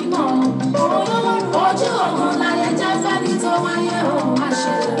ọlọ́run mímọ́. ojú ogun láyé jẹ́ fẹ́ni tó wáyé òun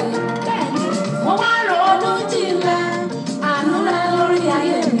àṣẹrẹ. mo wá ronú jinlẹ̀ àánú rẹ lórí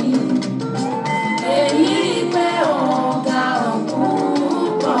ayé mi. èyí rí i pé ọ̀gá ọ̀gbun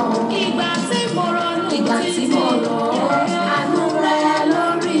pọ̀. ìgbà tí mo ronú àánú rẹ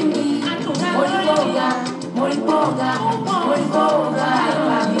lórí mi. mo rí bọ́ọ̀gá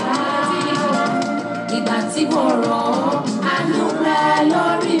bàbá. ìgbà tí mo rọ̀ àánú rẹ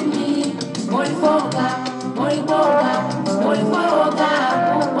lórí mi. mo rí bọ́ọ̀gá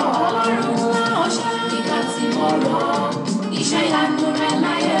púpọ̀. ọlọ́run ńlá ọ̀ṣẹ́. ìgbà tí mo rọ̀ iṣẹ́ ìyanu rẹ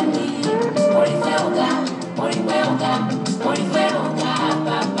láyé mi. mo rí pé ọ̀gá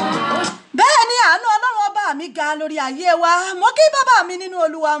bàbá. bẹ́ẹ̀ ni àánú ọlọ́run ọba mi ga lórí ayé wa mo kí bàbá mi nínú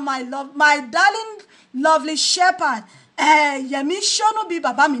olúwa my darling lovely shepherd Yẹ̀mí ṣọ́nú bíi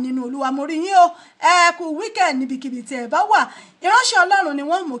bàbá mi nínú olúwa mo rí yín o ẹ kú weekend níbikíbi tí ẹ bá wà ìránṣẹ́ ọlọ́run ni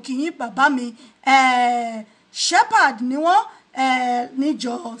wọ́n mọ̀ kí yín bàbá mi shepherd ni wọ́n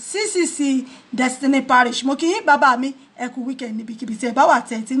níjọ CCC Destiny Parish mo kí yín bàbá mi ẹ kú weekend níbikíbi tí ẹ bá wà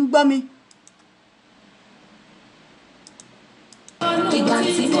tẹ̀ tí ń gbọ́ mi. ìgbà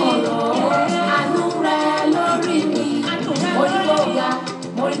tí mo rọ̀ àánú rẹ lórí mi.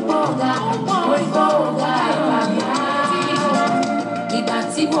 mo rí bọ́ọ̀gá bàbá. ìgbà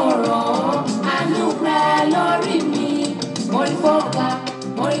tí mo rọ̀ àánú rẹ lórí mi. mo rí bọ́ọ̀gá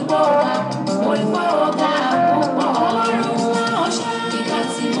púpọ̀. ọlọ́run ńlá ọ̀ṣẹ́. ìgbà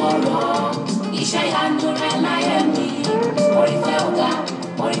tí mo rọ̀ iṣẹ́ ìyanu rẹ láyé mi. mo rí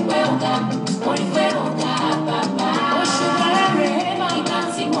pé ọ̀gá bàbá. oṣù rẹ̀ ìgbà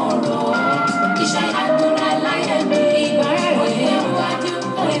tí mo rọ̀ iṣẹ́ ìyanu rẹ láyé mi. mo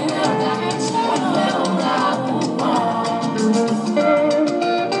rí pé ọ̀gá púpọ̀.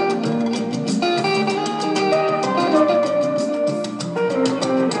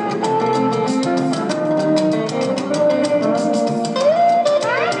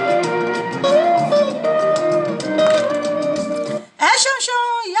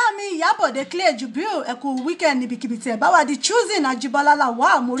 Ìyábọ̀dé Clay Jubril ẹ kú weekend níbikíbi tí ẹ bá wà di choosing Ajíbọ́lá là wà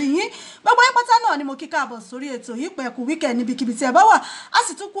àmórí yín gbogbo yín pátá náà ni mo kí káàbọ̀ sórí ètò yìí pé ẹ kú weekend níbikíbi tí ẹ bá wà á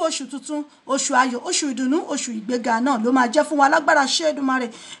sì tún kú oṣù tuntun oṣù ayọ̀ oṣù ìdùnnú oṣù ìgbéga náà ló máa jẹ́ fún wa lágbára ṣé Èdùmàrè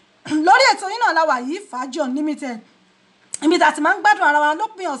lórí ètò yìí náà la wà yìí Faaji Unlimited ibi tá a ti máa ń gbádùn ara wa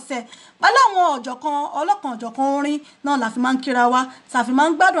lópin ọ̀sẹ̀ pẹ̀lú àwọn ọlọ́kan ọ̀jọ̀kan orin náà la fi máa ń kíra wa tá a fi máa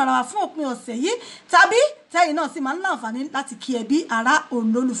ń gbádùn ara wa fún òpin ọ̀sẹ̀ yìí tàbí tẹ́yìn náà sì máa ń láǹfààní láti kí ẹbí ará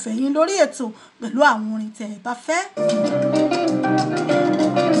olólùfẹ́ yín lórí ètò pẹ̀lú àwọn orin tẹ́ ẹ bá fẹ́.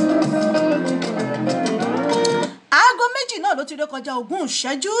 aago méjì náà ló ti ré kọjá 20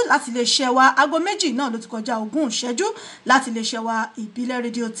 ìṣẹ́jú láti lè ṣe wa aago méjì náà ló ti kọjá 20 ìṣẹ́jú láti lè ṣe wa ìbílẹ̀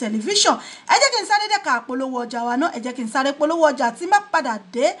rédíò tẹlifíṣàn. ẹ jẹ́ kí n sáré dẹ́ka polówó ọjà wa náà ẹ jẹ́ kí n sáré polówó ọjà tí má padà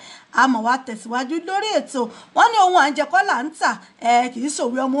dé àmọ́ wa tẹ̀síwájú lórí ètò. wọ́n ní ohun àǹjẹkọ́ là ń tà kì í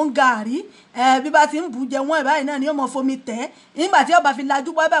sòwé ọmọ ń gàárì bí bá ti ń bù jẹ wọ́n ìbáyìí náà ni ó mọ fomi tẹ̀ nígbà tí ọba fi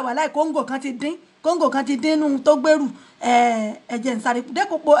lajú wá báyìí wà láì kóńgò kan ti dín nínú tó gbèrú ẹ̀jẹ̀ ń sáré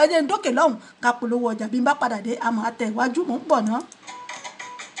dẹ́kọ̀pọ̀ ẹ̀jẹ̀ ń dókè lọ́hùn ká polówó ọjà bí n bá padà dé àmọ́ àtẹ̀wájú mò ń bọ̀ ná.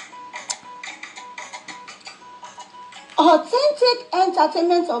 Authentic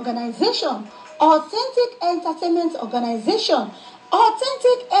Entertainment Organization, Authentic Entertainment Organization,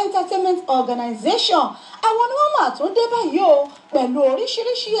 Authentic Entertainment Organization àwọn ni wọ́n máa tún dé báyìí o pẹ̀lú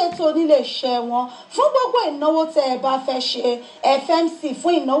oríṣiríṣi ètò nílé iṣẹ́ wọn fún gbogbo ìnáwó tẹ́ ẹ bá fẹ́ ṣe FMC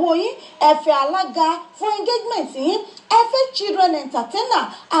fún ìnáwó yín ẹ fẹ́ alága fún engagement yín ẹ fẹ́ children entertainer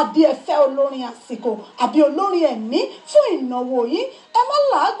àbí ẹ fẹ́ olórin àsìkò àbí olórin ẹ̀mí fún ìnáwó yín ẹ má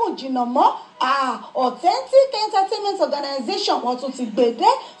làágùn jìnnà mọ́ Authentic Entertainment Organization wọ́n tún ti gbèdé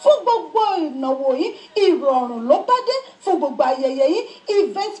fún gbogbo ìnáwó yín ìrọ̀rùn ló bá dé fún gbogbo ayẹyẹ yín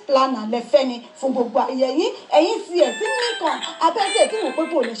event planner lẹ́fẹ́ ni fún gbogbo ayẹyẹ yín ẹ̀yin tí ẹ̀ tí mí kan abẹ́sẹ̀ tí wọ́n pé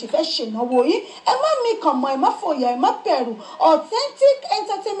bò lè ṣe fẹ́ ṣènáwó yín ẹ má mí kàn mọ́ ẹ má fòyà ẹ má bẹ̀rù Authentic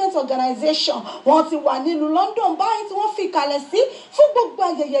Entertainment Organization wọ́n ti wà nílùú London báyìí tí wọ́n fi kalẹ̀ sí fún gbogbo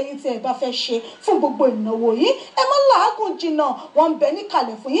ayẹyẹ yín tí ẹ bá fẹ́ ṣe fún gbogbo ìnáwó yín ẹ má làágùn jìnnà wọ́n ń bẹ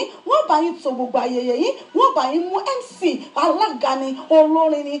níkàlẹ̀ fún yín wọ́n bá yín tó gbogbo ayẹyẹ yín wọ́n bá yín mú MC alága ni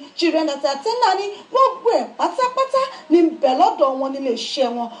olórin ni children entertainer ni gbogbo ẹ̀ pátápátá ní bẹ̀ lọ́dọ̀ wọn nílé iṣẹ́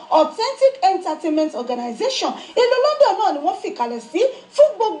wọn Authentic Entertainment Organization ìlú London náà ni wọ́n fi kalẹ̀ sí fún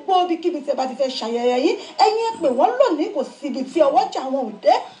gbogbo ibikíbi tí ẹ bá ti fẹ́ ṣàyẹyẹ yín ẹ̀yin ẹ pè wọ́n lónìí kò síbi tí ọwọ́jà wọn ò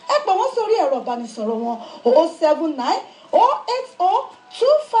dé ẹ pè wọ́n sórí ẹ̀rọ ìbánisọ̀rọ̀ wọn 079 080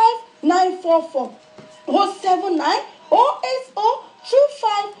 25944 079 080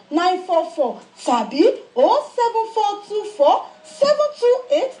 25944 tàbí 07424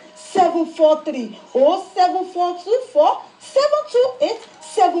 728 743 07424 728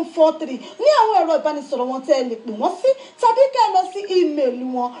 743 ní àwọn ẹ̀rọ ìbánisọ̀rọ̀ wọn tẹ́ ẹ lè pè wọ́n sí tàbí kẹ́ ẹ lọ sí ímeèlì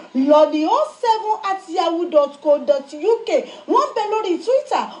wọn lolly07@yahoo.co.uk wọ́n ń bẹ lórí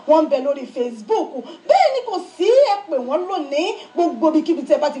Twitter wọ́n ń bẹ lórí Facebook bẹ́ẹ̀ ni kò sí ẹ pè wọ́n lónìí gbogbo ibikíbi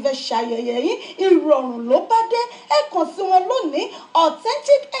tẹ́ bá ti fẹ́ ṣayẹyẹ yín ìrọ̀rùn ló bá dé ẹ kàn sí wọn lónìí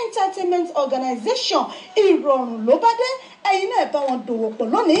Authentic Entertainment Organization ìrọ̀rùn ló bá dé ẹ̀yin náà bá wọn dòwò pọ̀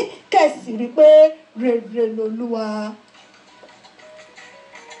lónìí kẹ́sì rí pé rere lolúwa.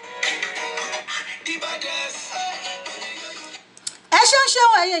 ẹ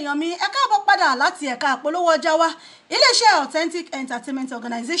ṣeun ẹ̀yin èèyàn mi ẹ káàbọ̀ padà láti ẹ̀ka àpolówó ọjà wa iléeṣẹ́ Authentic Entertainment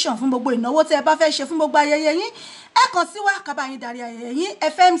Organization fún gbogbo ìnáwó tẹ́ ẹ bá fẹ́ ṣe fún gbogbo ayẹyẹ yín ẹ kàn sí wa ká bá yín darí ayẹyẹ yín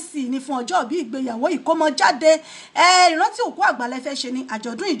FMC ní fún ọjọ́ bí ìgbéyàwó ìkómọjáde ìrántí òkú àgbà lẹ fẹ́ ṣe ní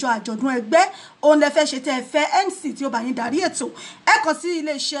àjọ̀dún ìjọ àjọ̀dún ẹgbẹ́ òun lẹ fẹ́ ṣe tẹ́ ẹ fẹ́ MC tí ó bá yín darí ètò ẹ kàn sí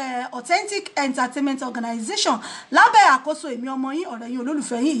iléeṣẹ́ Authentic Entertainment Organization lábẹ́ àkóso èmi ọmọ yín ọ̀rẹ́ yín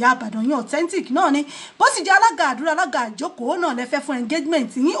olólùfẹ́ yín Ìyábàdàn yín Authentic náà ni bó sì jẹ́ alága àdúrà alága àjókòó náà lẹ fẹ́ fún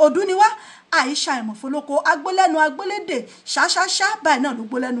engagement yín ọdún ni wá àìṣà ìmọ̀fólókó agbólẹ́nu agbólédè ṣáṣáṣá báyìí náà ló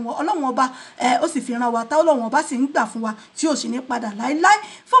gbólẹ́nu wọn ọlọ́run ọba ó sì fi ran wa tá ọlọ́run ọba sì ń gbà fún wa tí ò sì ní padà láéláé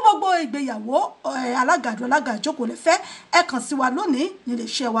fún gbogbo ìgbéyàwó alágàdo alágàjókòó lẹ́fẹ́ ẹ kàn sí wa lónìí nílé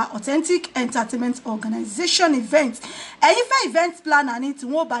iṣẹ́ wa Authentic Entertainment Organization event ẹ̀yin fẹ́ event planner ni tí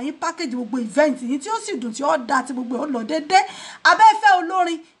wọ́n bá yín package gbogbo event yín tí ó sì dùn tí ó dáa tí gbogbo ẹ̀ ó lọ déédéé abẹ́fẹ́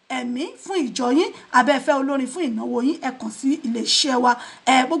olórin ẹ̀mí fún ìjọ yín abẹ́fẹ́ olórin fún ìnáwó yín ẹ kàn sí iléeṣẹ́ wa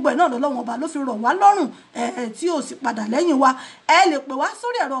gbogbo ẹ̀ náà lọ́wọ́n ọba ló fi rọ̀ wá lọ́rùn tí ò sì padà lẹ́yìn wa ẹ lè pè wá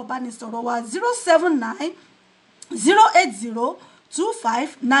sórí ẹ̀rọ ìbánisọ̀rọ̀ wa 079 080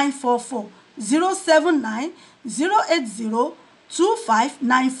 25944 079 080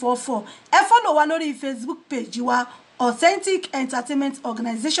 25944 ẹ fọ́lọ̀ wa lórí Facebook page wa Authentic Entertainment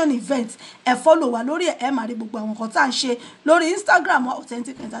Organization event ẹ follow wa lórí ẹ máa rí gbogbo àwọn nǹkan tá à ń ṣe lórí Instagram wa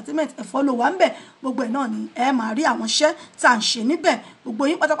Authentic Entertainment ẹ follow wa ńbẹ̀ gbogbo ẹ̀ náà ni ẹ máa rí àwọn iṣẹ́ tá à ń ṣe níbẹ̀ gbogbo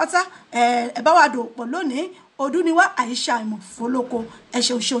yín pátápátá ẹ bá wa dò pọ̀ lónìí ọdún ni wá àìṣà ìmọ̀ fọlọ́kọ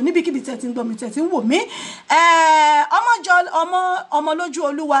ẹ̀ṣẹ̀ òṣèlú níbikíbi tẹ̀ tí ń gbọ́ mi tẹ̀ tí ń wò mí ọmọ lójú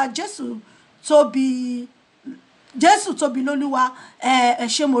olúwa Jésù tóbi Jésù tóbi lólúwa ẹ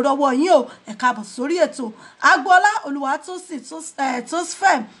ṣé mo rọ́wọ́ yín o ẹ káàbọ̀ sórí ètò Agboola Olúwatósìn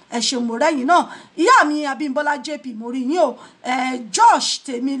Tosfem ẹ ṣé mo rẹ́yìn náà ìyá mi Abímbọ́lá JP mo rí yín o Josh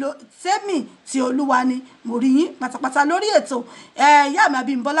tèmi tí olúwa ni mo rí yín pátápátá lórí ètò ìyá mi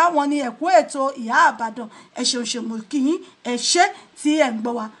Abímbọ́lá wọn ni ẹ̀kú ètò ìyá Ìbàdàn ẹ ṣeun ṣe mo kí yín ẹ ṣé tí ẹ̀ ń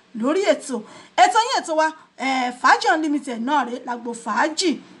gbọ́ wa lórí ètò yín ètò wa Faaji Unlimited náà rèé lágbo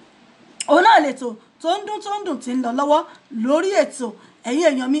fàájì òun náà lè tó ń dùn tí ń lọ lọ́wọ́ lórí ètò ẹ̀yin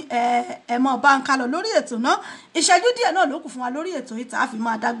èèyàn mi ẹ mọ̀ bá ń kálọ lórí ètò náà ìṣẹ́jú díẹ̀ náà ló kù fún wa lórí ètò yìí tá a fi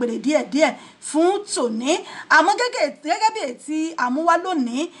máa dágbére díẹ̀díẹ̀ fún tòní àmọ́ gẹ́gẹ́ bí ètí àmúwá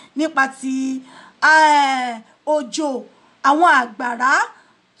lónìí nípa ti òjò àwọn àgbàrá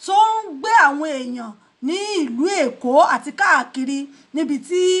tó ń gbé àwọn èèyàn ní ìlú Èkó àti káàkiri níbi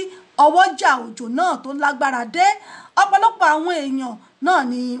tí ọwọ́jà òjò náà tó lágbára dé ọ̀pọ̀lọpọ̀ àwọn èèyàn náà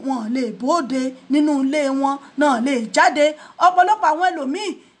ni wọn lè bóde nínú ilé wọn náà lè jáde ọ̀pọ̀lọpọ̀ àwọn ẹlòmíì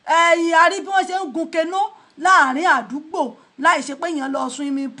àrí bí wọ́n ṣe ń gun kenó láàrin àdúgbò láì ṣe pé èèyàn lọ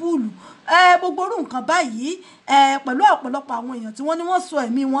swimming pool gbogbo orú nǹkan báyìí pẹ̀lú ọ̀pọ̀lọpọ̀ àwọn èèyàn tí wọ́n ní wọ́n sọ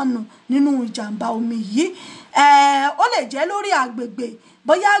ẹ̀mí wọn nù nínú ìjàmbá omi yìí ó lè jẹ́ lórí àgbègbè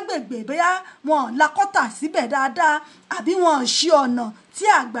bóyá wọn lakọ́tà síbẹ̀ dáadáa àbí wọn ṣí ọ̀nà tí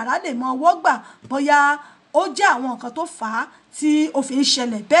àgbàrá lè mọ ọwọ́ gbà bóyá ó jẹ́ àwọn nǹkan tó fà á tí ó fi ń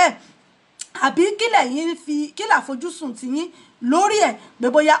ṣẹlẹ̀ bẹ́ẹ̀ àbí kílà àfojúsùn ti yín lórí ẹ̀ pé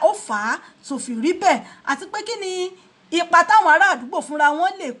bóyá ó fà á tó fi rí bẹ́ẹ̀ àti pé kí ni ipa táwọn ará àdúgbò fúnra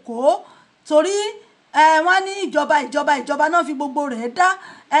wọn lè kó torí wọ́n ní ìjọba náà fi gbogbo rẹ̀ dá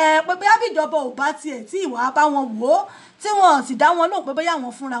pé bóyá bí ìjọba ò bá tiẹ̀ tí ìwà bá wọn wò ó tí wọn sì dá wọn lóhùn pé bóyá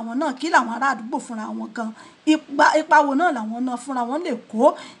àwọn fúnra wọn náà kí làwọn ará àdúgbò fúnra wọn gan ipa wo náà làwọn náà fúnra wọn lè kó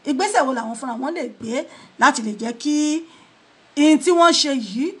ìgbésẹ̀ wo làwọn fúnra wọn lè gbé láti lè jẹ́ kí ihun tí wọ́n ṣe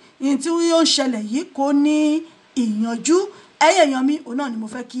yìí ihun tí ó ń ṣẹlẹ̀ yìí kò ní ìyànjú ẹ̀yin èèyàn mi òun náà ni mo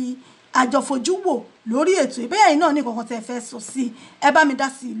fẹ́ kí àjọ fojú wò lórí ètò ìbéyà yìí náà ní kankan tẹ́ fẹ́ sọ sí ẹ bá mi dá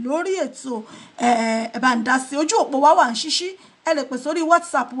sí lórí ètò ẹ bá ń dá sí ojú òpó wa wà ń ṣíṣí ẹ lè pè sórí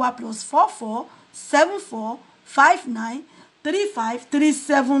WhatsApp wa +44 74 59 35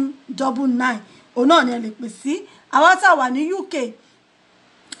 37 99 òun náà ni ẹ lè pè sí àwa tá a wà ní UK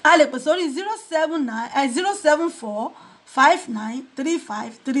a lè pè sórí 074 59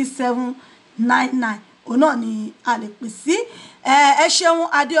 35 37 99 òun náà ni a lè pè sí ẹ ṣeun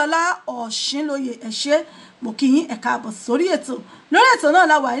Adéọlá Ọ̀ṣínlóye ẹ ṣé mo kí yín ẹ káàbọ̀ sórí ètò lórí ètò náà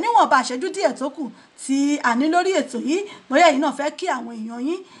la wà níwọ̀n bá àṣẹjú díẹ̀ tó kù tí a ní lórí ètò yìí bóyá yìí náà fẹ́ kí àwọn èèyàn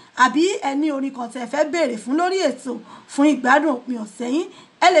yín àbí ẹni orin kan tẹ́ fẹ́ béèrè fún lórí ètò fún ìgbádùn òpin ọ̀sẹ̀ yín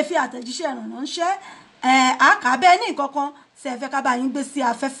ẹ lè fi àtẹ̀jíṣẹ́ ránṣẹ́ àkàbẹ́ ní ìkọ̀kan tẹ́ fẹ́ ká bá yín gbé sí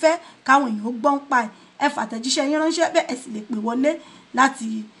afẹ́fẹ́ káwọn èèyàn gbọ́n pa ẹ fàtẹ̀jíṣẹ́ yín ránṣẹ́ bẹ́ẹ̀ ẹ sì lè pè wọlé láti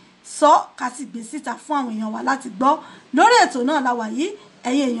sọ ká sì gbé síta fún àwọn èèyàn wa láti gbọ́ lórí ètò náà la wà yìí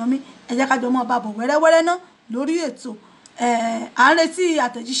ẹ̀yin èèyàn mi ẹ jẹ́ ká jọ mọ́ bá bọ̀ wẹ́rẹ́wẹ́rẹ́ náà lórí ètò à ń retí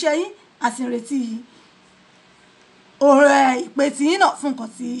àtẹ̀jíṣẹ́ yín a sì ń retí ìpè tí yín náà fún nǹkan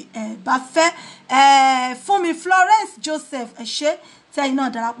tí ẹ bá fẹ́ fún mi Florence Joseph ẹ ṣé tẹ́yìn náà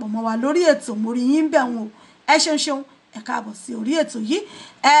darapọ̀ mọ́ wa lórí ètò mo rí yín bẹ̀ wọ́n ẹ ṣeun ẹ káàbọ̀ sí orí ètò yìí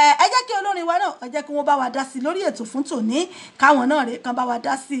ẹ jẹ́ kí olórin wa náà ẹ jẹ́ kí wọ́n bá wa dá sí lórí ètò fún tòní káwọn náà rè kan bá wa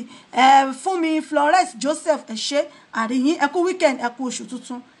dá sí fún mi Florence Joseph ẹ ṣé àríyìn ẹ kú weekend ẹ kú oṣù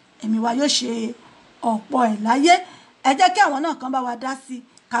tuntun ẹ̀mí wa yóò ṣe ọ̀pọ̀ ẹ̀ láyé ẹ jẹ́ kí àwọn náà kan bá wa dá sí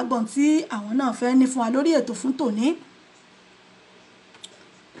kágbọ̀n tí àwọn náà fẹ́ ní fún wa lórí ètò fún tòní.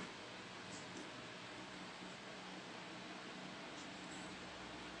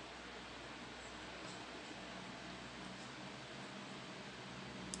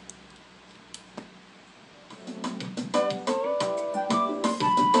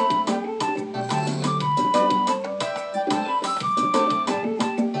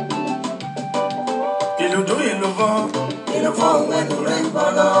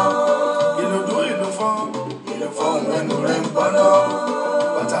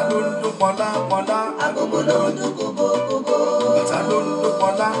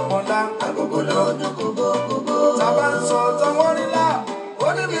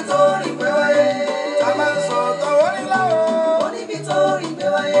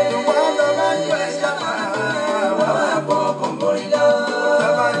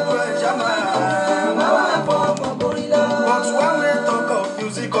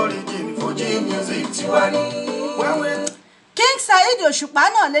 Òṣùpá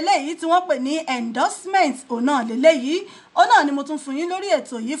náà lélẹ́yìí tí wọ́n pè ní endorsement òun náà lélẹ́yìí ó náà ni mo tún fún yín lórí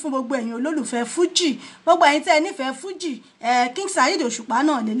ètò yìí fún gbogbo ẹ̀yin olólùfẹ́ fújì gbogbo ẹ̀yin tẹ́ ẹ nífẹ̀ẹ́ fújì King Saheed Òṣùpá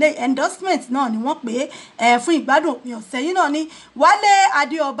náà lélẹ̀ endorsement náà ni wọ́n pè é fún ìgbádùn òpin ọ̀sẹ̀ yìí náà ni Wálé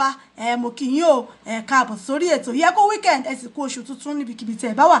Adéọba mo kí yín o káàbọ̀ sórí ètò yẹ kó weekend ẹ sì kú oṣù tuntun níbikíbi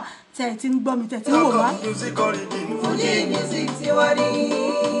tẹ́ ẹ bá wà tẹ́ ẹ ti ń gbọ́ mi tẹ́ ẹ ti ń wò wá. Fuji music tiwa ni.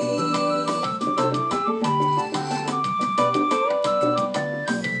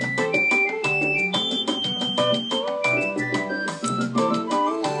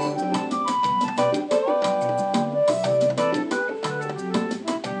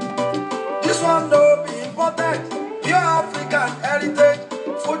 This one no be imported, pure African heritage.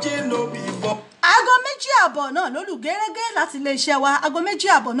 Fuji no be imported. Aago méjì àbọ̀ náà lólù gẹ́rẹ́gẹ́ láti iléeṣẹ́ wa aago méjì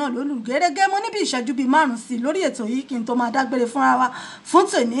àbọ̀ náà lólù gẹ́rẹ́gẹ́ mo ní bí ìṣẹ́jú bíi 5 sí lórí ètò yìí kí n tó máa dágbére fúnra wa fún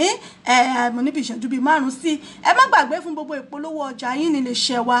tòní mo ní bí ìṣẹ́jú bíi 5 sí ẹ má gbàgbé fún gbogbo ìpolówó ọjà yín ní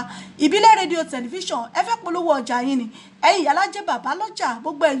iléeṣẹ́ wa ìbílẹ̀ rédíò tẹlifíṣàn ẹ fẹ́ polówó ọjà yín ni ẹ̀yin alájẹ bàbá lọ́jà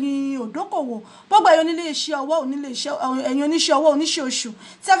gbogbo ẹ̀yin òdókòwò gbogbo ẹ̀yin oníléeṣẹ́ ọwọ́ ẹ̀yin oníṣẹ́ ọwọ́ oníṣẹ́ oṣù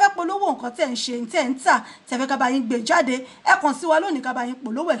tí ẹ fẹ́ polówó nǹkan tẹ́ ń ṣe tẹ́ ń tà tẹ́ fẹ́ ká bá yín gbé jáde ẹ kàn sí wa lónìí ká bá yín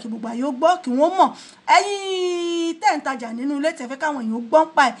polówó ẹ̀ kí gbogbo ayé ó gbọ́ kí wọ́n mọ̀ ẹ̀yin tẹ́ ń tajà nínú ilé tẹ́ fẹ́ káwọn èèyàn ó gbọ́ ń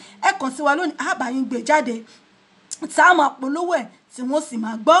pa ẹ kàn sí wa lónìí á bá yín gbé jáde tá a máa polówó ẹ̀ tí wọ́n sì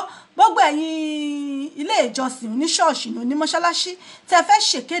máa gbọ́ gbogbo ẹ̀yin ilé ìjọsìn oníṣọ́ọ̀ṣì ní onímọ́ṣáláṣí tẹ́ fẹ́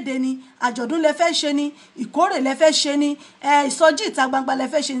ṣèkéde ni àjọ̀dún lẹ fẹ́ ṣe ni ìkórè lẹ fẹ́ ṣe ni ìsọjí ìta gbangba lẹ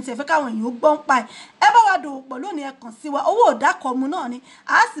fẹ́ ṣe ni tẹ́ fẹ́ káwọn èèyàn gbọ́ ń pa ẹ bá wa dòwò pọ̀ lónìí ẹ kàn sí wa owó òdàkọ̀mu náà ni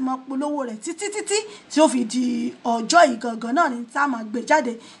a sì máa polówó rẹ̀ títí tí ó fi di ọjọ́ ìgangan náà ni tá a máa gbé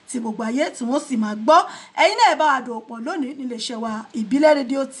jáde tí gbogbo ayé tí wọ́n sì máa gbọ́ ẹ̀yin náà ẹ bá wa dòwò pọ̀ lónìí nílé iṣẹ́ wa ìbílẹ̀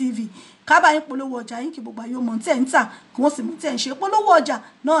rédíò TV kábà yín polówó ọjà yín kí gbogbo ayé mọ̀ tẹ́ ń tà kí wọ́n sì mọ̀ tẹ́ ń ṣe polówó ọjà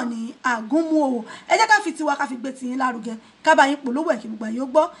náà ní àgúnmu òwò ẹ jẹ́ ká fi tiwa ká fi gbé tiyín lárugẹ kábà yín polówó ẹ̀ kí gbogbo ayé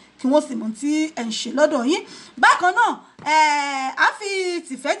gbọ́ kí wọ́n sì mọ̀ tí ẹ̀ ń ṣe lọ́dọ̀ yín bákan náà á fi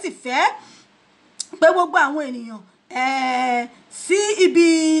tìfẹ́tìfẹ́ pé gbogbo àwọn ènìyàn sí ibi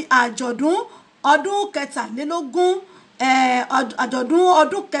àjọ̀dún ọdún kẹtàlélógún àjọ̀dún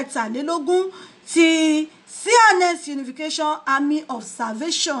ọdún kẹtàlélógún ti CNS Unification Army of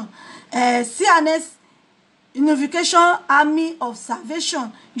Salvation CNS Unification Army of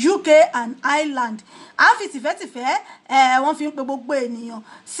Salvation UK and Ireland a fi tìfẹ́tìfẹ́ wọ́n fi ń pe gbogbo ènìyàn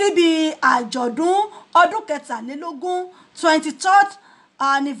síbi àjọ̀dún ọdún kẹtàlélógún 23rd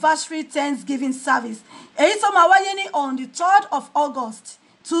anniversary Thanksgiving service èyí tó máa wáyé ní on the 3rd of August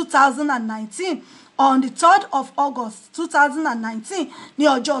 2019 on the 3rd of August 2019 ní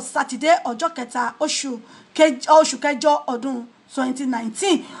ọjọ́ sátidé ọjọ́ kẹta oṣù kẹjọ ọdún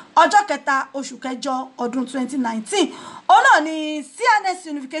 2019 ọjọ́ kẹta oṣù kẹjọ ọdún 2019 òun náà ni CNS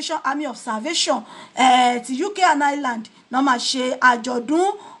Unification Army of Salvation ti UK and Ireland náà máa ṣe àjọ̀dún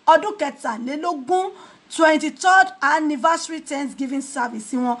ọdún kẹtàlélógún 23rd anniversary Thanksgiving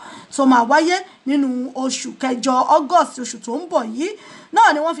service wọn tó máa wáyé nínú oṣù kẹjọ August oṣù tó ń bọ̀ yìí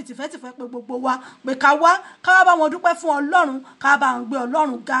náà ni wọ́n fi tìfẹ́tìfẹ́ pé gbogbo wa pé ká wá bá wọn dúpẹ́ fún Ọlọ́run ká bá wọn gbé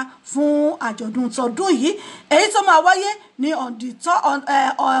Ọlọ́run ga fún àjọ̀dún tọdún yìí èyí tó máa wáyé ní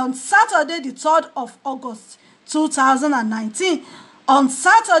on Saturday the 3rd of August 2019 on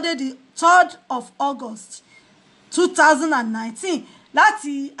Saturday the 3rd of August 2019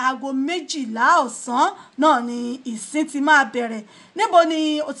 láti aago 12 ọ̀sán náà ni ìsìn ti máa bẹ̀rẹ̀ níbo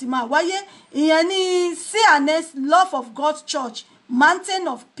ni ó ti máa wáyé ìyẹn ní CNS Love of God Church Mountain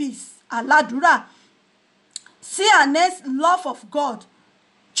of Peace Aládùúrà CNS Love of God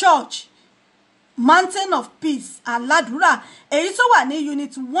Church Mountain of Peace Aládùúrà èyí tó wà ní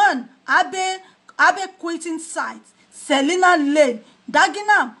unit 1 Abe Quitting Site Selina Lane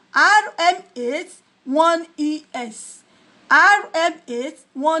Dagenham RM8 1ES RM8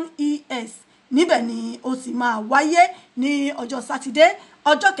 1ES níbẹ̀ ni ó sì máa wáyé ní ọjọ́ sátidé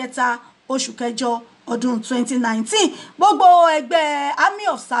ọjọ́ kẹta oṣù kẹjọ ọdún 2019 gbogbo ẹgbẹ́ Army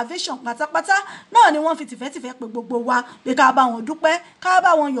of Salvation pátápátá náà ni wọ́n fi tìfẹ́tìfẹ́ pé gbogbo wa pé ká bá wọn dúpẹ́ ká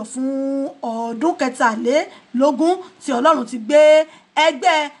bá wọn yọ̀ fún ọdún kẹtàlélógún tí Ọlọ́run ti gbé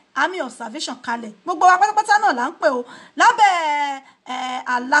ẹgbẹ́ Army of Salvation kalẹ̀ gbogbo wa pátápátá náà là ń pè ó lábẹ́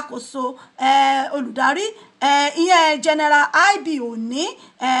alákòóso olùdarí ìyẹn General IB Òní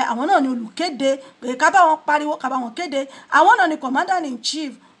àwọn náà ni olùkéde pé ká bá wọn pariwo ká bá wọn kéde àwọn náà ni Commander in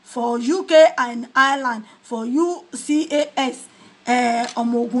Chief for UK and Ireland for UCAS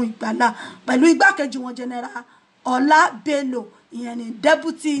ọmọ ogun ìgbàlà pẹ̀lú igbákejì wọn General Ọlá Bello ìyẹn ni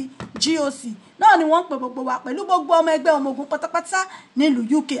Deputy GOC náà ni wọ́n ń pè gbogbo wa pẹ̀lú gbogbo ọmọ ẹgbẹ́ ọmọ ogun pátápátá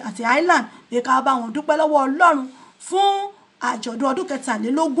nílùú UK àti Ireland pé ká bá wọn dúpẹ́ lọ́wọ́ Ọlọ́run fún àjọ̀dún ọdún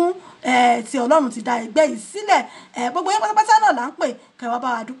 23 tí Ọlọ́run ti dá ẹgbẹ́ yìí sílẹ̀ gbogbo yín pátápátá náà là ń pè kẹwàá bá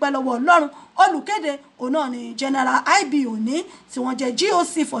wa dúpẹ́ lọ́wọ́ Ọlọ́run olùkéde òun náà ni General IB òní tí wọ́n jẹ́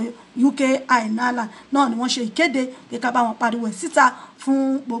GOC for UK Ireland náà ni wọ́n ṣe ìkéde pé ká bá wọn pariwo ẹ̀ síta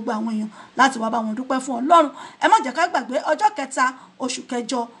fún gbogbo àwọn èèyàn láti wá bá wọn dúpẹ́ fún Ọlọ́run ẹ má jẹ́ ká gbàgbé ọjọ́ 3 oṣù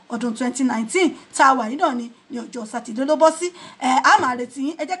kẹjọ ọdún 2019 tá a wà yìí náà ni ọjọ́ sátidé ló bọ́ sí a máa retí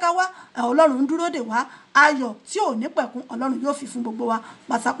yín ẹ jẹ́ ká wá Ọlọ́run ń dúró dè wá ayọ̀ tí ò ní pẹ̀kun Ọlọ́run yóò fi fún gbogbo wa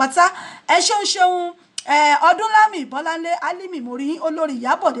pátápátá ẹ ṣeun Ọdúnlámì Bọ́láńlé Álímì mórí yín olórí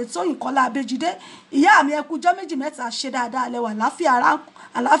Ìyábọ̀dé Tóyìn Kọ́lá Abéjídé ìyá mi ẹ kú ọjọ́ méjì mẹ́ta ṣe dáadáa lẹ́wà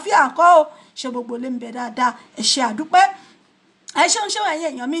àlàáfíà ńkọ́ o ṣe gbogbo lè ń bẹ dáadáa ẹ ṣé àdúpẹ́ ẹ ṣeun ẹ̀yin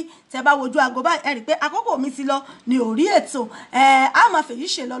èèyàn mi tẹ́ bá wojú aago báyìí ẹ rí pé àkókò mi ti lọ ní orí ètò a máa fèyí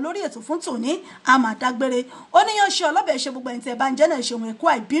ṣe lọ lórí ètò fún tòní a máa dágbére oníyan ṣe ọlọ́bẹ̀ ṣe gbogbo ẹ̀yin tẹ́ bá ń jẹ́ náà ṣeun ẹ̀kọ́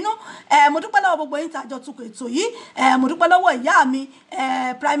àìbínú mo dúpẹ́ lọ́wọ́ gbogbo ẹ̀yin tàjọ tukọ̀ ètò yìí mo dúpẹ́ lọ́wọ́ ìyá mi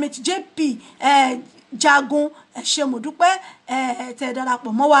Primate JP Jagun ẹ ṣé mo dúpẹ́ tẹ́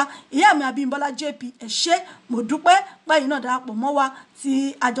darapọ̀ mọ́ wa ìyá mi Abímbọ́lá JP ẹ ṣé mo dúpẹ́ báyìí náà darapọ̀ mọ́ wa tí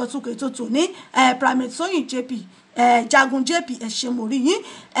àjọ tukọ̀ ètò tòní Primate Tóyìn JP Jagun JP ẹ ṣé mo rí yín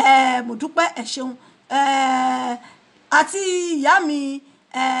mo dúpẹ́ ẹ ṣeun àti ìyá mi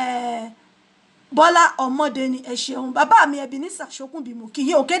Bọ́lá ọmọdé ni ẹ ṣeun bàbá mi ẹbí ní sàṣókùn bí mo kí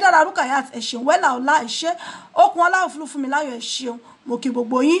yín òkè dára Rúkàyàt ẹ ṣeun wẹ́là ọlá ẹ ṣé okùn ọlá òfurufú fún mi láyọ̀ ẹ ṣeun mo kí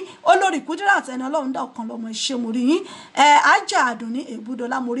gbogbo yín olórí Kudirat ẹni Ọlọ́run dá ọ̀kan lọ́mọ ẹ ṣé mo rí yín ajá àdùnní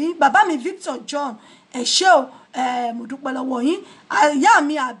èbúdọ́lá mo rí yín bàbá mi Victor John ẹ ṣé o mo dúpẹ́ lọ́wọ́ yín ìyá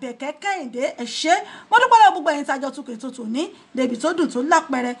mi Àbẹ̀kẹ́ Kẹ́hìndé ẹ ṣé mo dúpẹ́ lọ́wọ́ gbogbo ẹ̀yin tájọ tukọ̀ ètò tòní débi tó dùn tó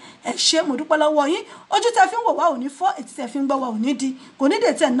lápẹẹrẹ ẹ ṣé mo dúpẹ́ lọ́wọ́ yín ojú tẹ́ fi ń wò wá ò ní fọ́ etí tẹ́ fi ń gbọ́ wá ò ní di kò ní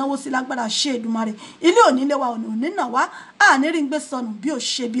dè tẹ́ náwó sí lágbára ṣe Èdùmàrè ilé òní lé wa ò ní nà wá àní rí ń gbé sọnù bí ò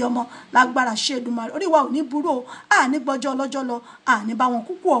ṣe bí ọmọ lágbára ṣe Èdùmàrè orí wa ò ní burú o àní gbọ́jọ́ ọlọ́jọ́ lọ àní bá wọn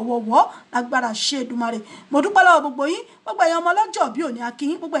kúkú ọ̀wọ̀wọ́ lágbára ṣe Èdùmàrè mo dúpẹ́ lọ́wọ́ gbogbo yín gbogbo ẹ̀yin ọmọ ọlọ́jọ́ bí òní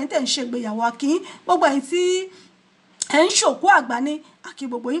akíyín gbogbo ẹ̀yin tẹ́ ń ṣègbéyàwó akíyín gbogbo ẹ̀yin tí ẹ ń ṣòkú àgbà ní àkí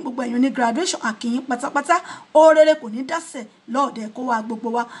gbogbo yín gbogbo ẹ̀yin ní graduation àkíyín pátápátá oorere kò ní dásẹ̀ lọ́ọ̀dẹ̀ kó wa gbogbo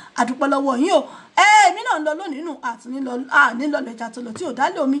wa àdúpẹ́ lọ́wọ́ yín o èmi náà ń lọ lónìí nù àti nílọ lẹ́jà tó lọ tí ò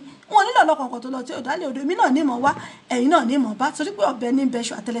dálé omi wọn nílò lọ́kọ̀ọ̀kan tó lọ tí ò dálé odò èmi náà ní mọ̀ wá ẹ̀yin náà ní mọ̀ bá torí pé ọ̀bẹ ní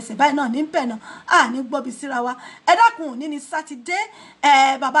bẹṣọ àtẹlẹsẹ̀ báyìí náà ní bẹ̀ náà ní gbọ́bi síra wa ẹ dákun òní ní sátidé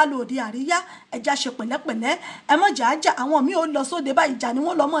bàbá lo òde àríyá ẹja ṣe pẹ̀lẹ́pẹ̀lẹ́ ẹ mọ̀ jàájà àwọn míì ó lọ sóde báyìí jà ni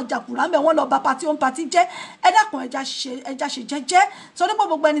wọ́n lọ mọ̀ jàkùrà mẹ́ wọ́n lọ bá patí ó ń patí jẹ́ ẹ dákun ẹja ṣe jẹ́jẹ́ torí pé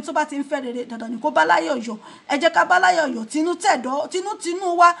gbogbo ẹni tó bá ti ń fẹ́ rere dandan ni kó bá láyé ọ̀yọ́ ẹ jẹ́ ká bá láyé ọ̀yọ́ tinú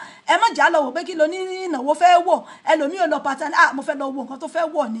wa ẹ mọ̀ jà lọ wò pé kí lo ní ìnáwó fẹ́ wọ̀ ẹlòmíì ò lọ pátá ní mo fẹ́ lọ wo nǹkan tó fẹ́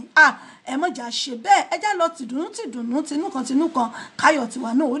wọ̀ ni ẹ mọ̀ jà ṣe bẹ́ẹ̀ ẹ já lọ tìdùnnú tinú kan káyọ̀ tiwa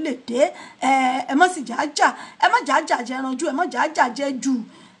náà ó lè dé ẹ mọ̀ sì jà ẹ mọ̀ jà jẹ ẹranjú ẹ mọ̀ jà jẹ jù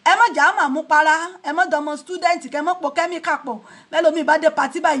ẹ mọ̀ jà máa mú para ẹ mọ̀ dọmọ student kẹ mọ̀ pọ̀ kẹ́míkà pọ̀ mẹ́lòmíì bá dé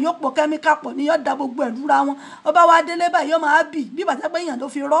pàtí báyìí yóò pọ̀ kẹ́míkà pọ̀ ní yóò da gbogbo ẹ̀ lúra wọn ó bá wá délé báyìí yóò máa bì bí bàtà pé èèyàn ló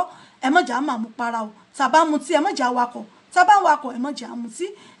fi rọ́ ẹ mọ̀ jà máa mú para o tàbá mutí ẹ mọ̀ jà wakọ̀ tàbá wakọ̀ ẹ mọ̀ jà mutí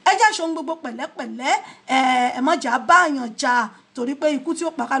ẹ já ṣohun gbogbo pẹ̀lẹ́pẹ̀lẹ́ ẹ mọ̀ jà báyàn jà torí pé ikú tí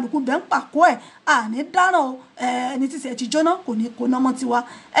ó pa kálukú bẹ́ẹ̀ ń pàkó ẹ̀ àní dáràn o ẹni tí ẹ ti jóná kò ní kó nọ́mọ́ tiwa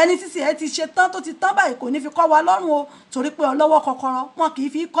ẹni tí ẹ ti ṣe tán tó ti tán báyìí kò ní fi kọ́ wa lọ́rùn o torí pé ọlọ́wọ́ kọ́kọ́rọ́ wọn kì í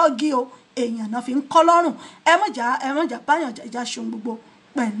fi kọ́gi o èèyàn náà fi ń kọ́ lọ́rùn ẹ mọ̀ jà báyàn jà ìjà ṣohun gbogbo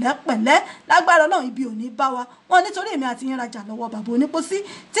pẹ̀lẹ́pẹ̀lẹ́ lágbára Ọlọ́run ibi ò ní bá wa wọn nítorí èmi àti yín rajà lọ́wọ́ bàbá onípòsí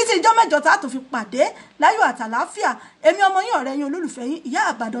títí ìjọ́ mẹ́jọ tá a tó fi pàdé láyọ̀ àtàláfíà èmi ọmọ yín ọ̀rẹ́ yín olólùfẹ́ yín ìyá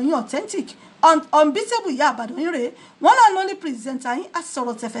àbàdàn yín authentic unbeatable ìyá àbàdàn yín rèé wọn náà lọ ní pírẹsẹ̀ntà yín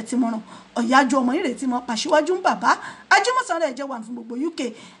àsọ̀rọ̀ tẹ̀fẹ̀ tí mo ràn ọ̀yájú ọmọ yín rèé tí mo pàṣíwájú ń bàbá ajímọ̀sán rẹ̀ jẹ́ wà fún gbogbo UK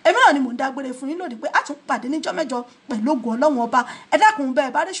èmi náà ni mò ń dágbére fún yín lónìí pé a tún pàdé níjọ́ mẹ́jọ pẹ̀lú ògùn Ọlọ́run ọba ẹ dákun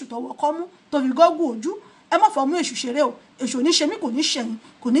bẹ́ẹ̀ bá rèṣù tọwọ́ kọ́ mú tó fi gọ́gùn ojú ẹ má fọmú èṣù ṣeré o èṣù oníṣẹ́mí kò ní ṣẹ̀yìn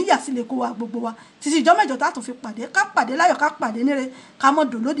kò ní yà sílẹ̀ kó wa gbogbo wa títí ìjọ́ mẹ́jọ tá a tún fi pàdé ká pàdé láyọ̀ ká pàdé níre ká mọ́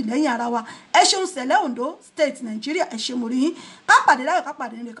dòlódì lẹ́yìn ara wa ẹ ṣeun sẹ̀lẹ̀ Ondo State Nàìjíríà ẹ ṣe mo rí yín ká pàdé láyọ̀ ká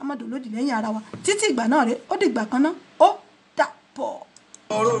pàdé níre ká mọ́ dòlódì lẹ́yìn ara wa títí ìgbà náà rè ó dìgbà kan náà ó dàpọ̀.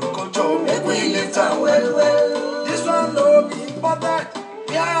 Orúkọ jọ make we live am well well. This one no be important,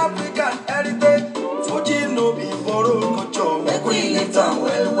 we are African heritage. Fuji no be orúkọ jọ make we live am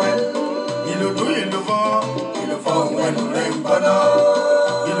well well. Ìlú dùn ìlú fọ́ wẹ̀nu rẹ̀ ń gbọ́ná.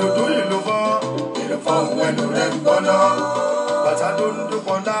 Ìlú dùn ìlú fọ́ wẹ̀nu rẹ̀ ń gbọ́ná. Bàtà ló ń dún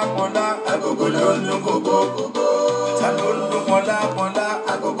pọ́ndá, agogo ló ń dún gógó. Bàtà ló ń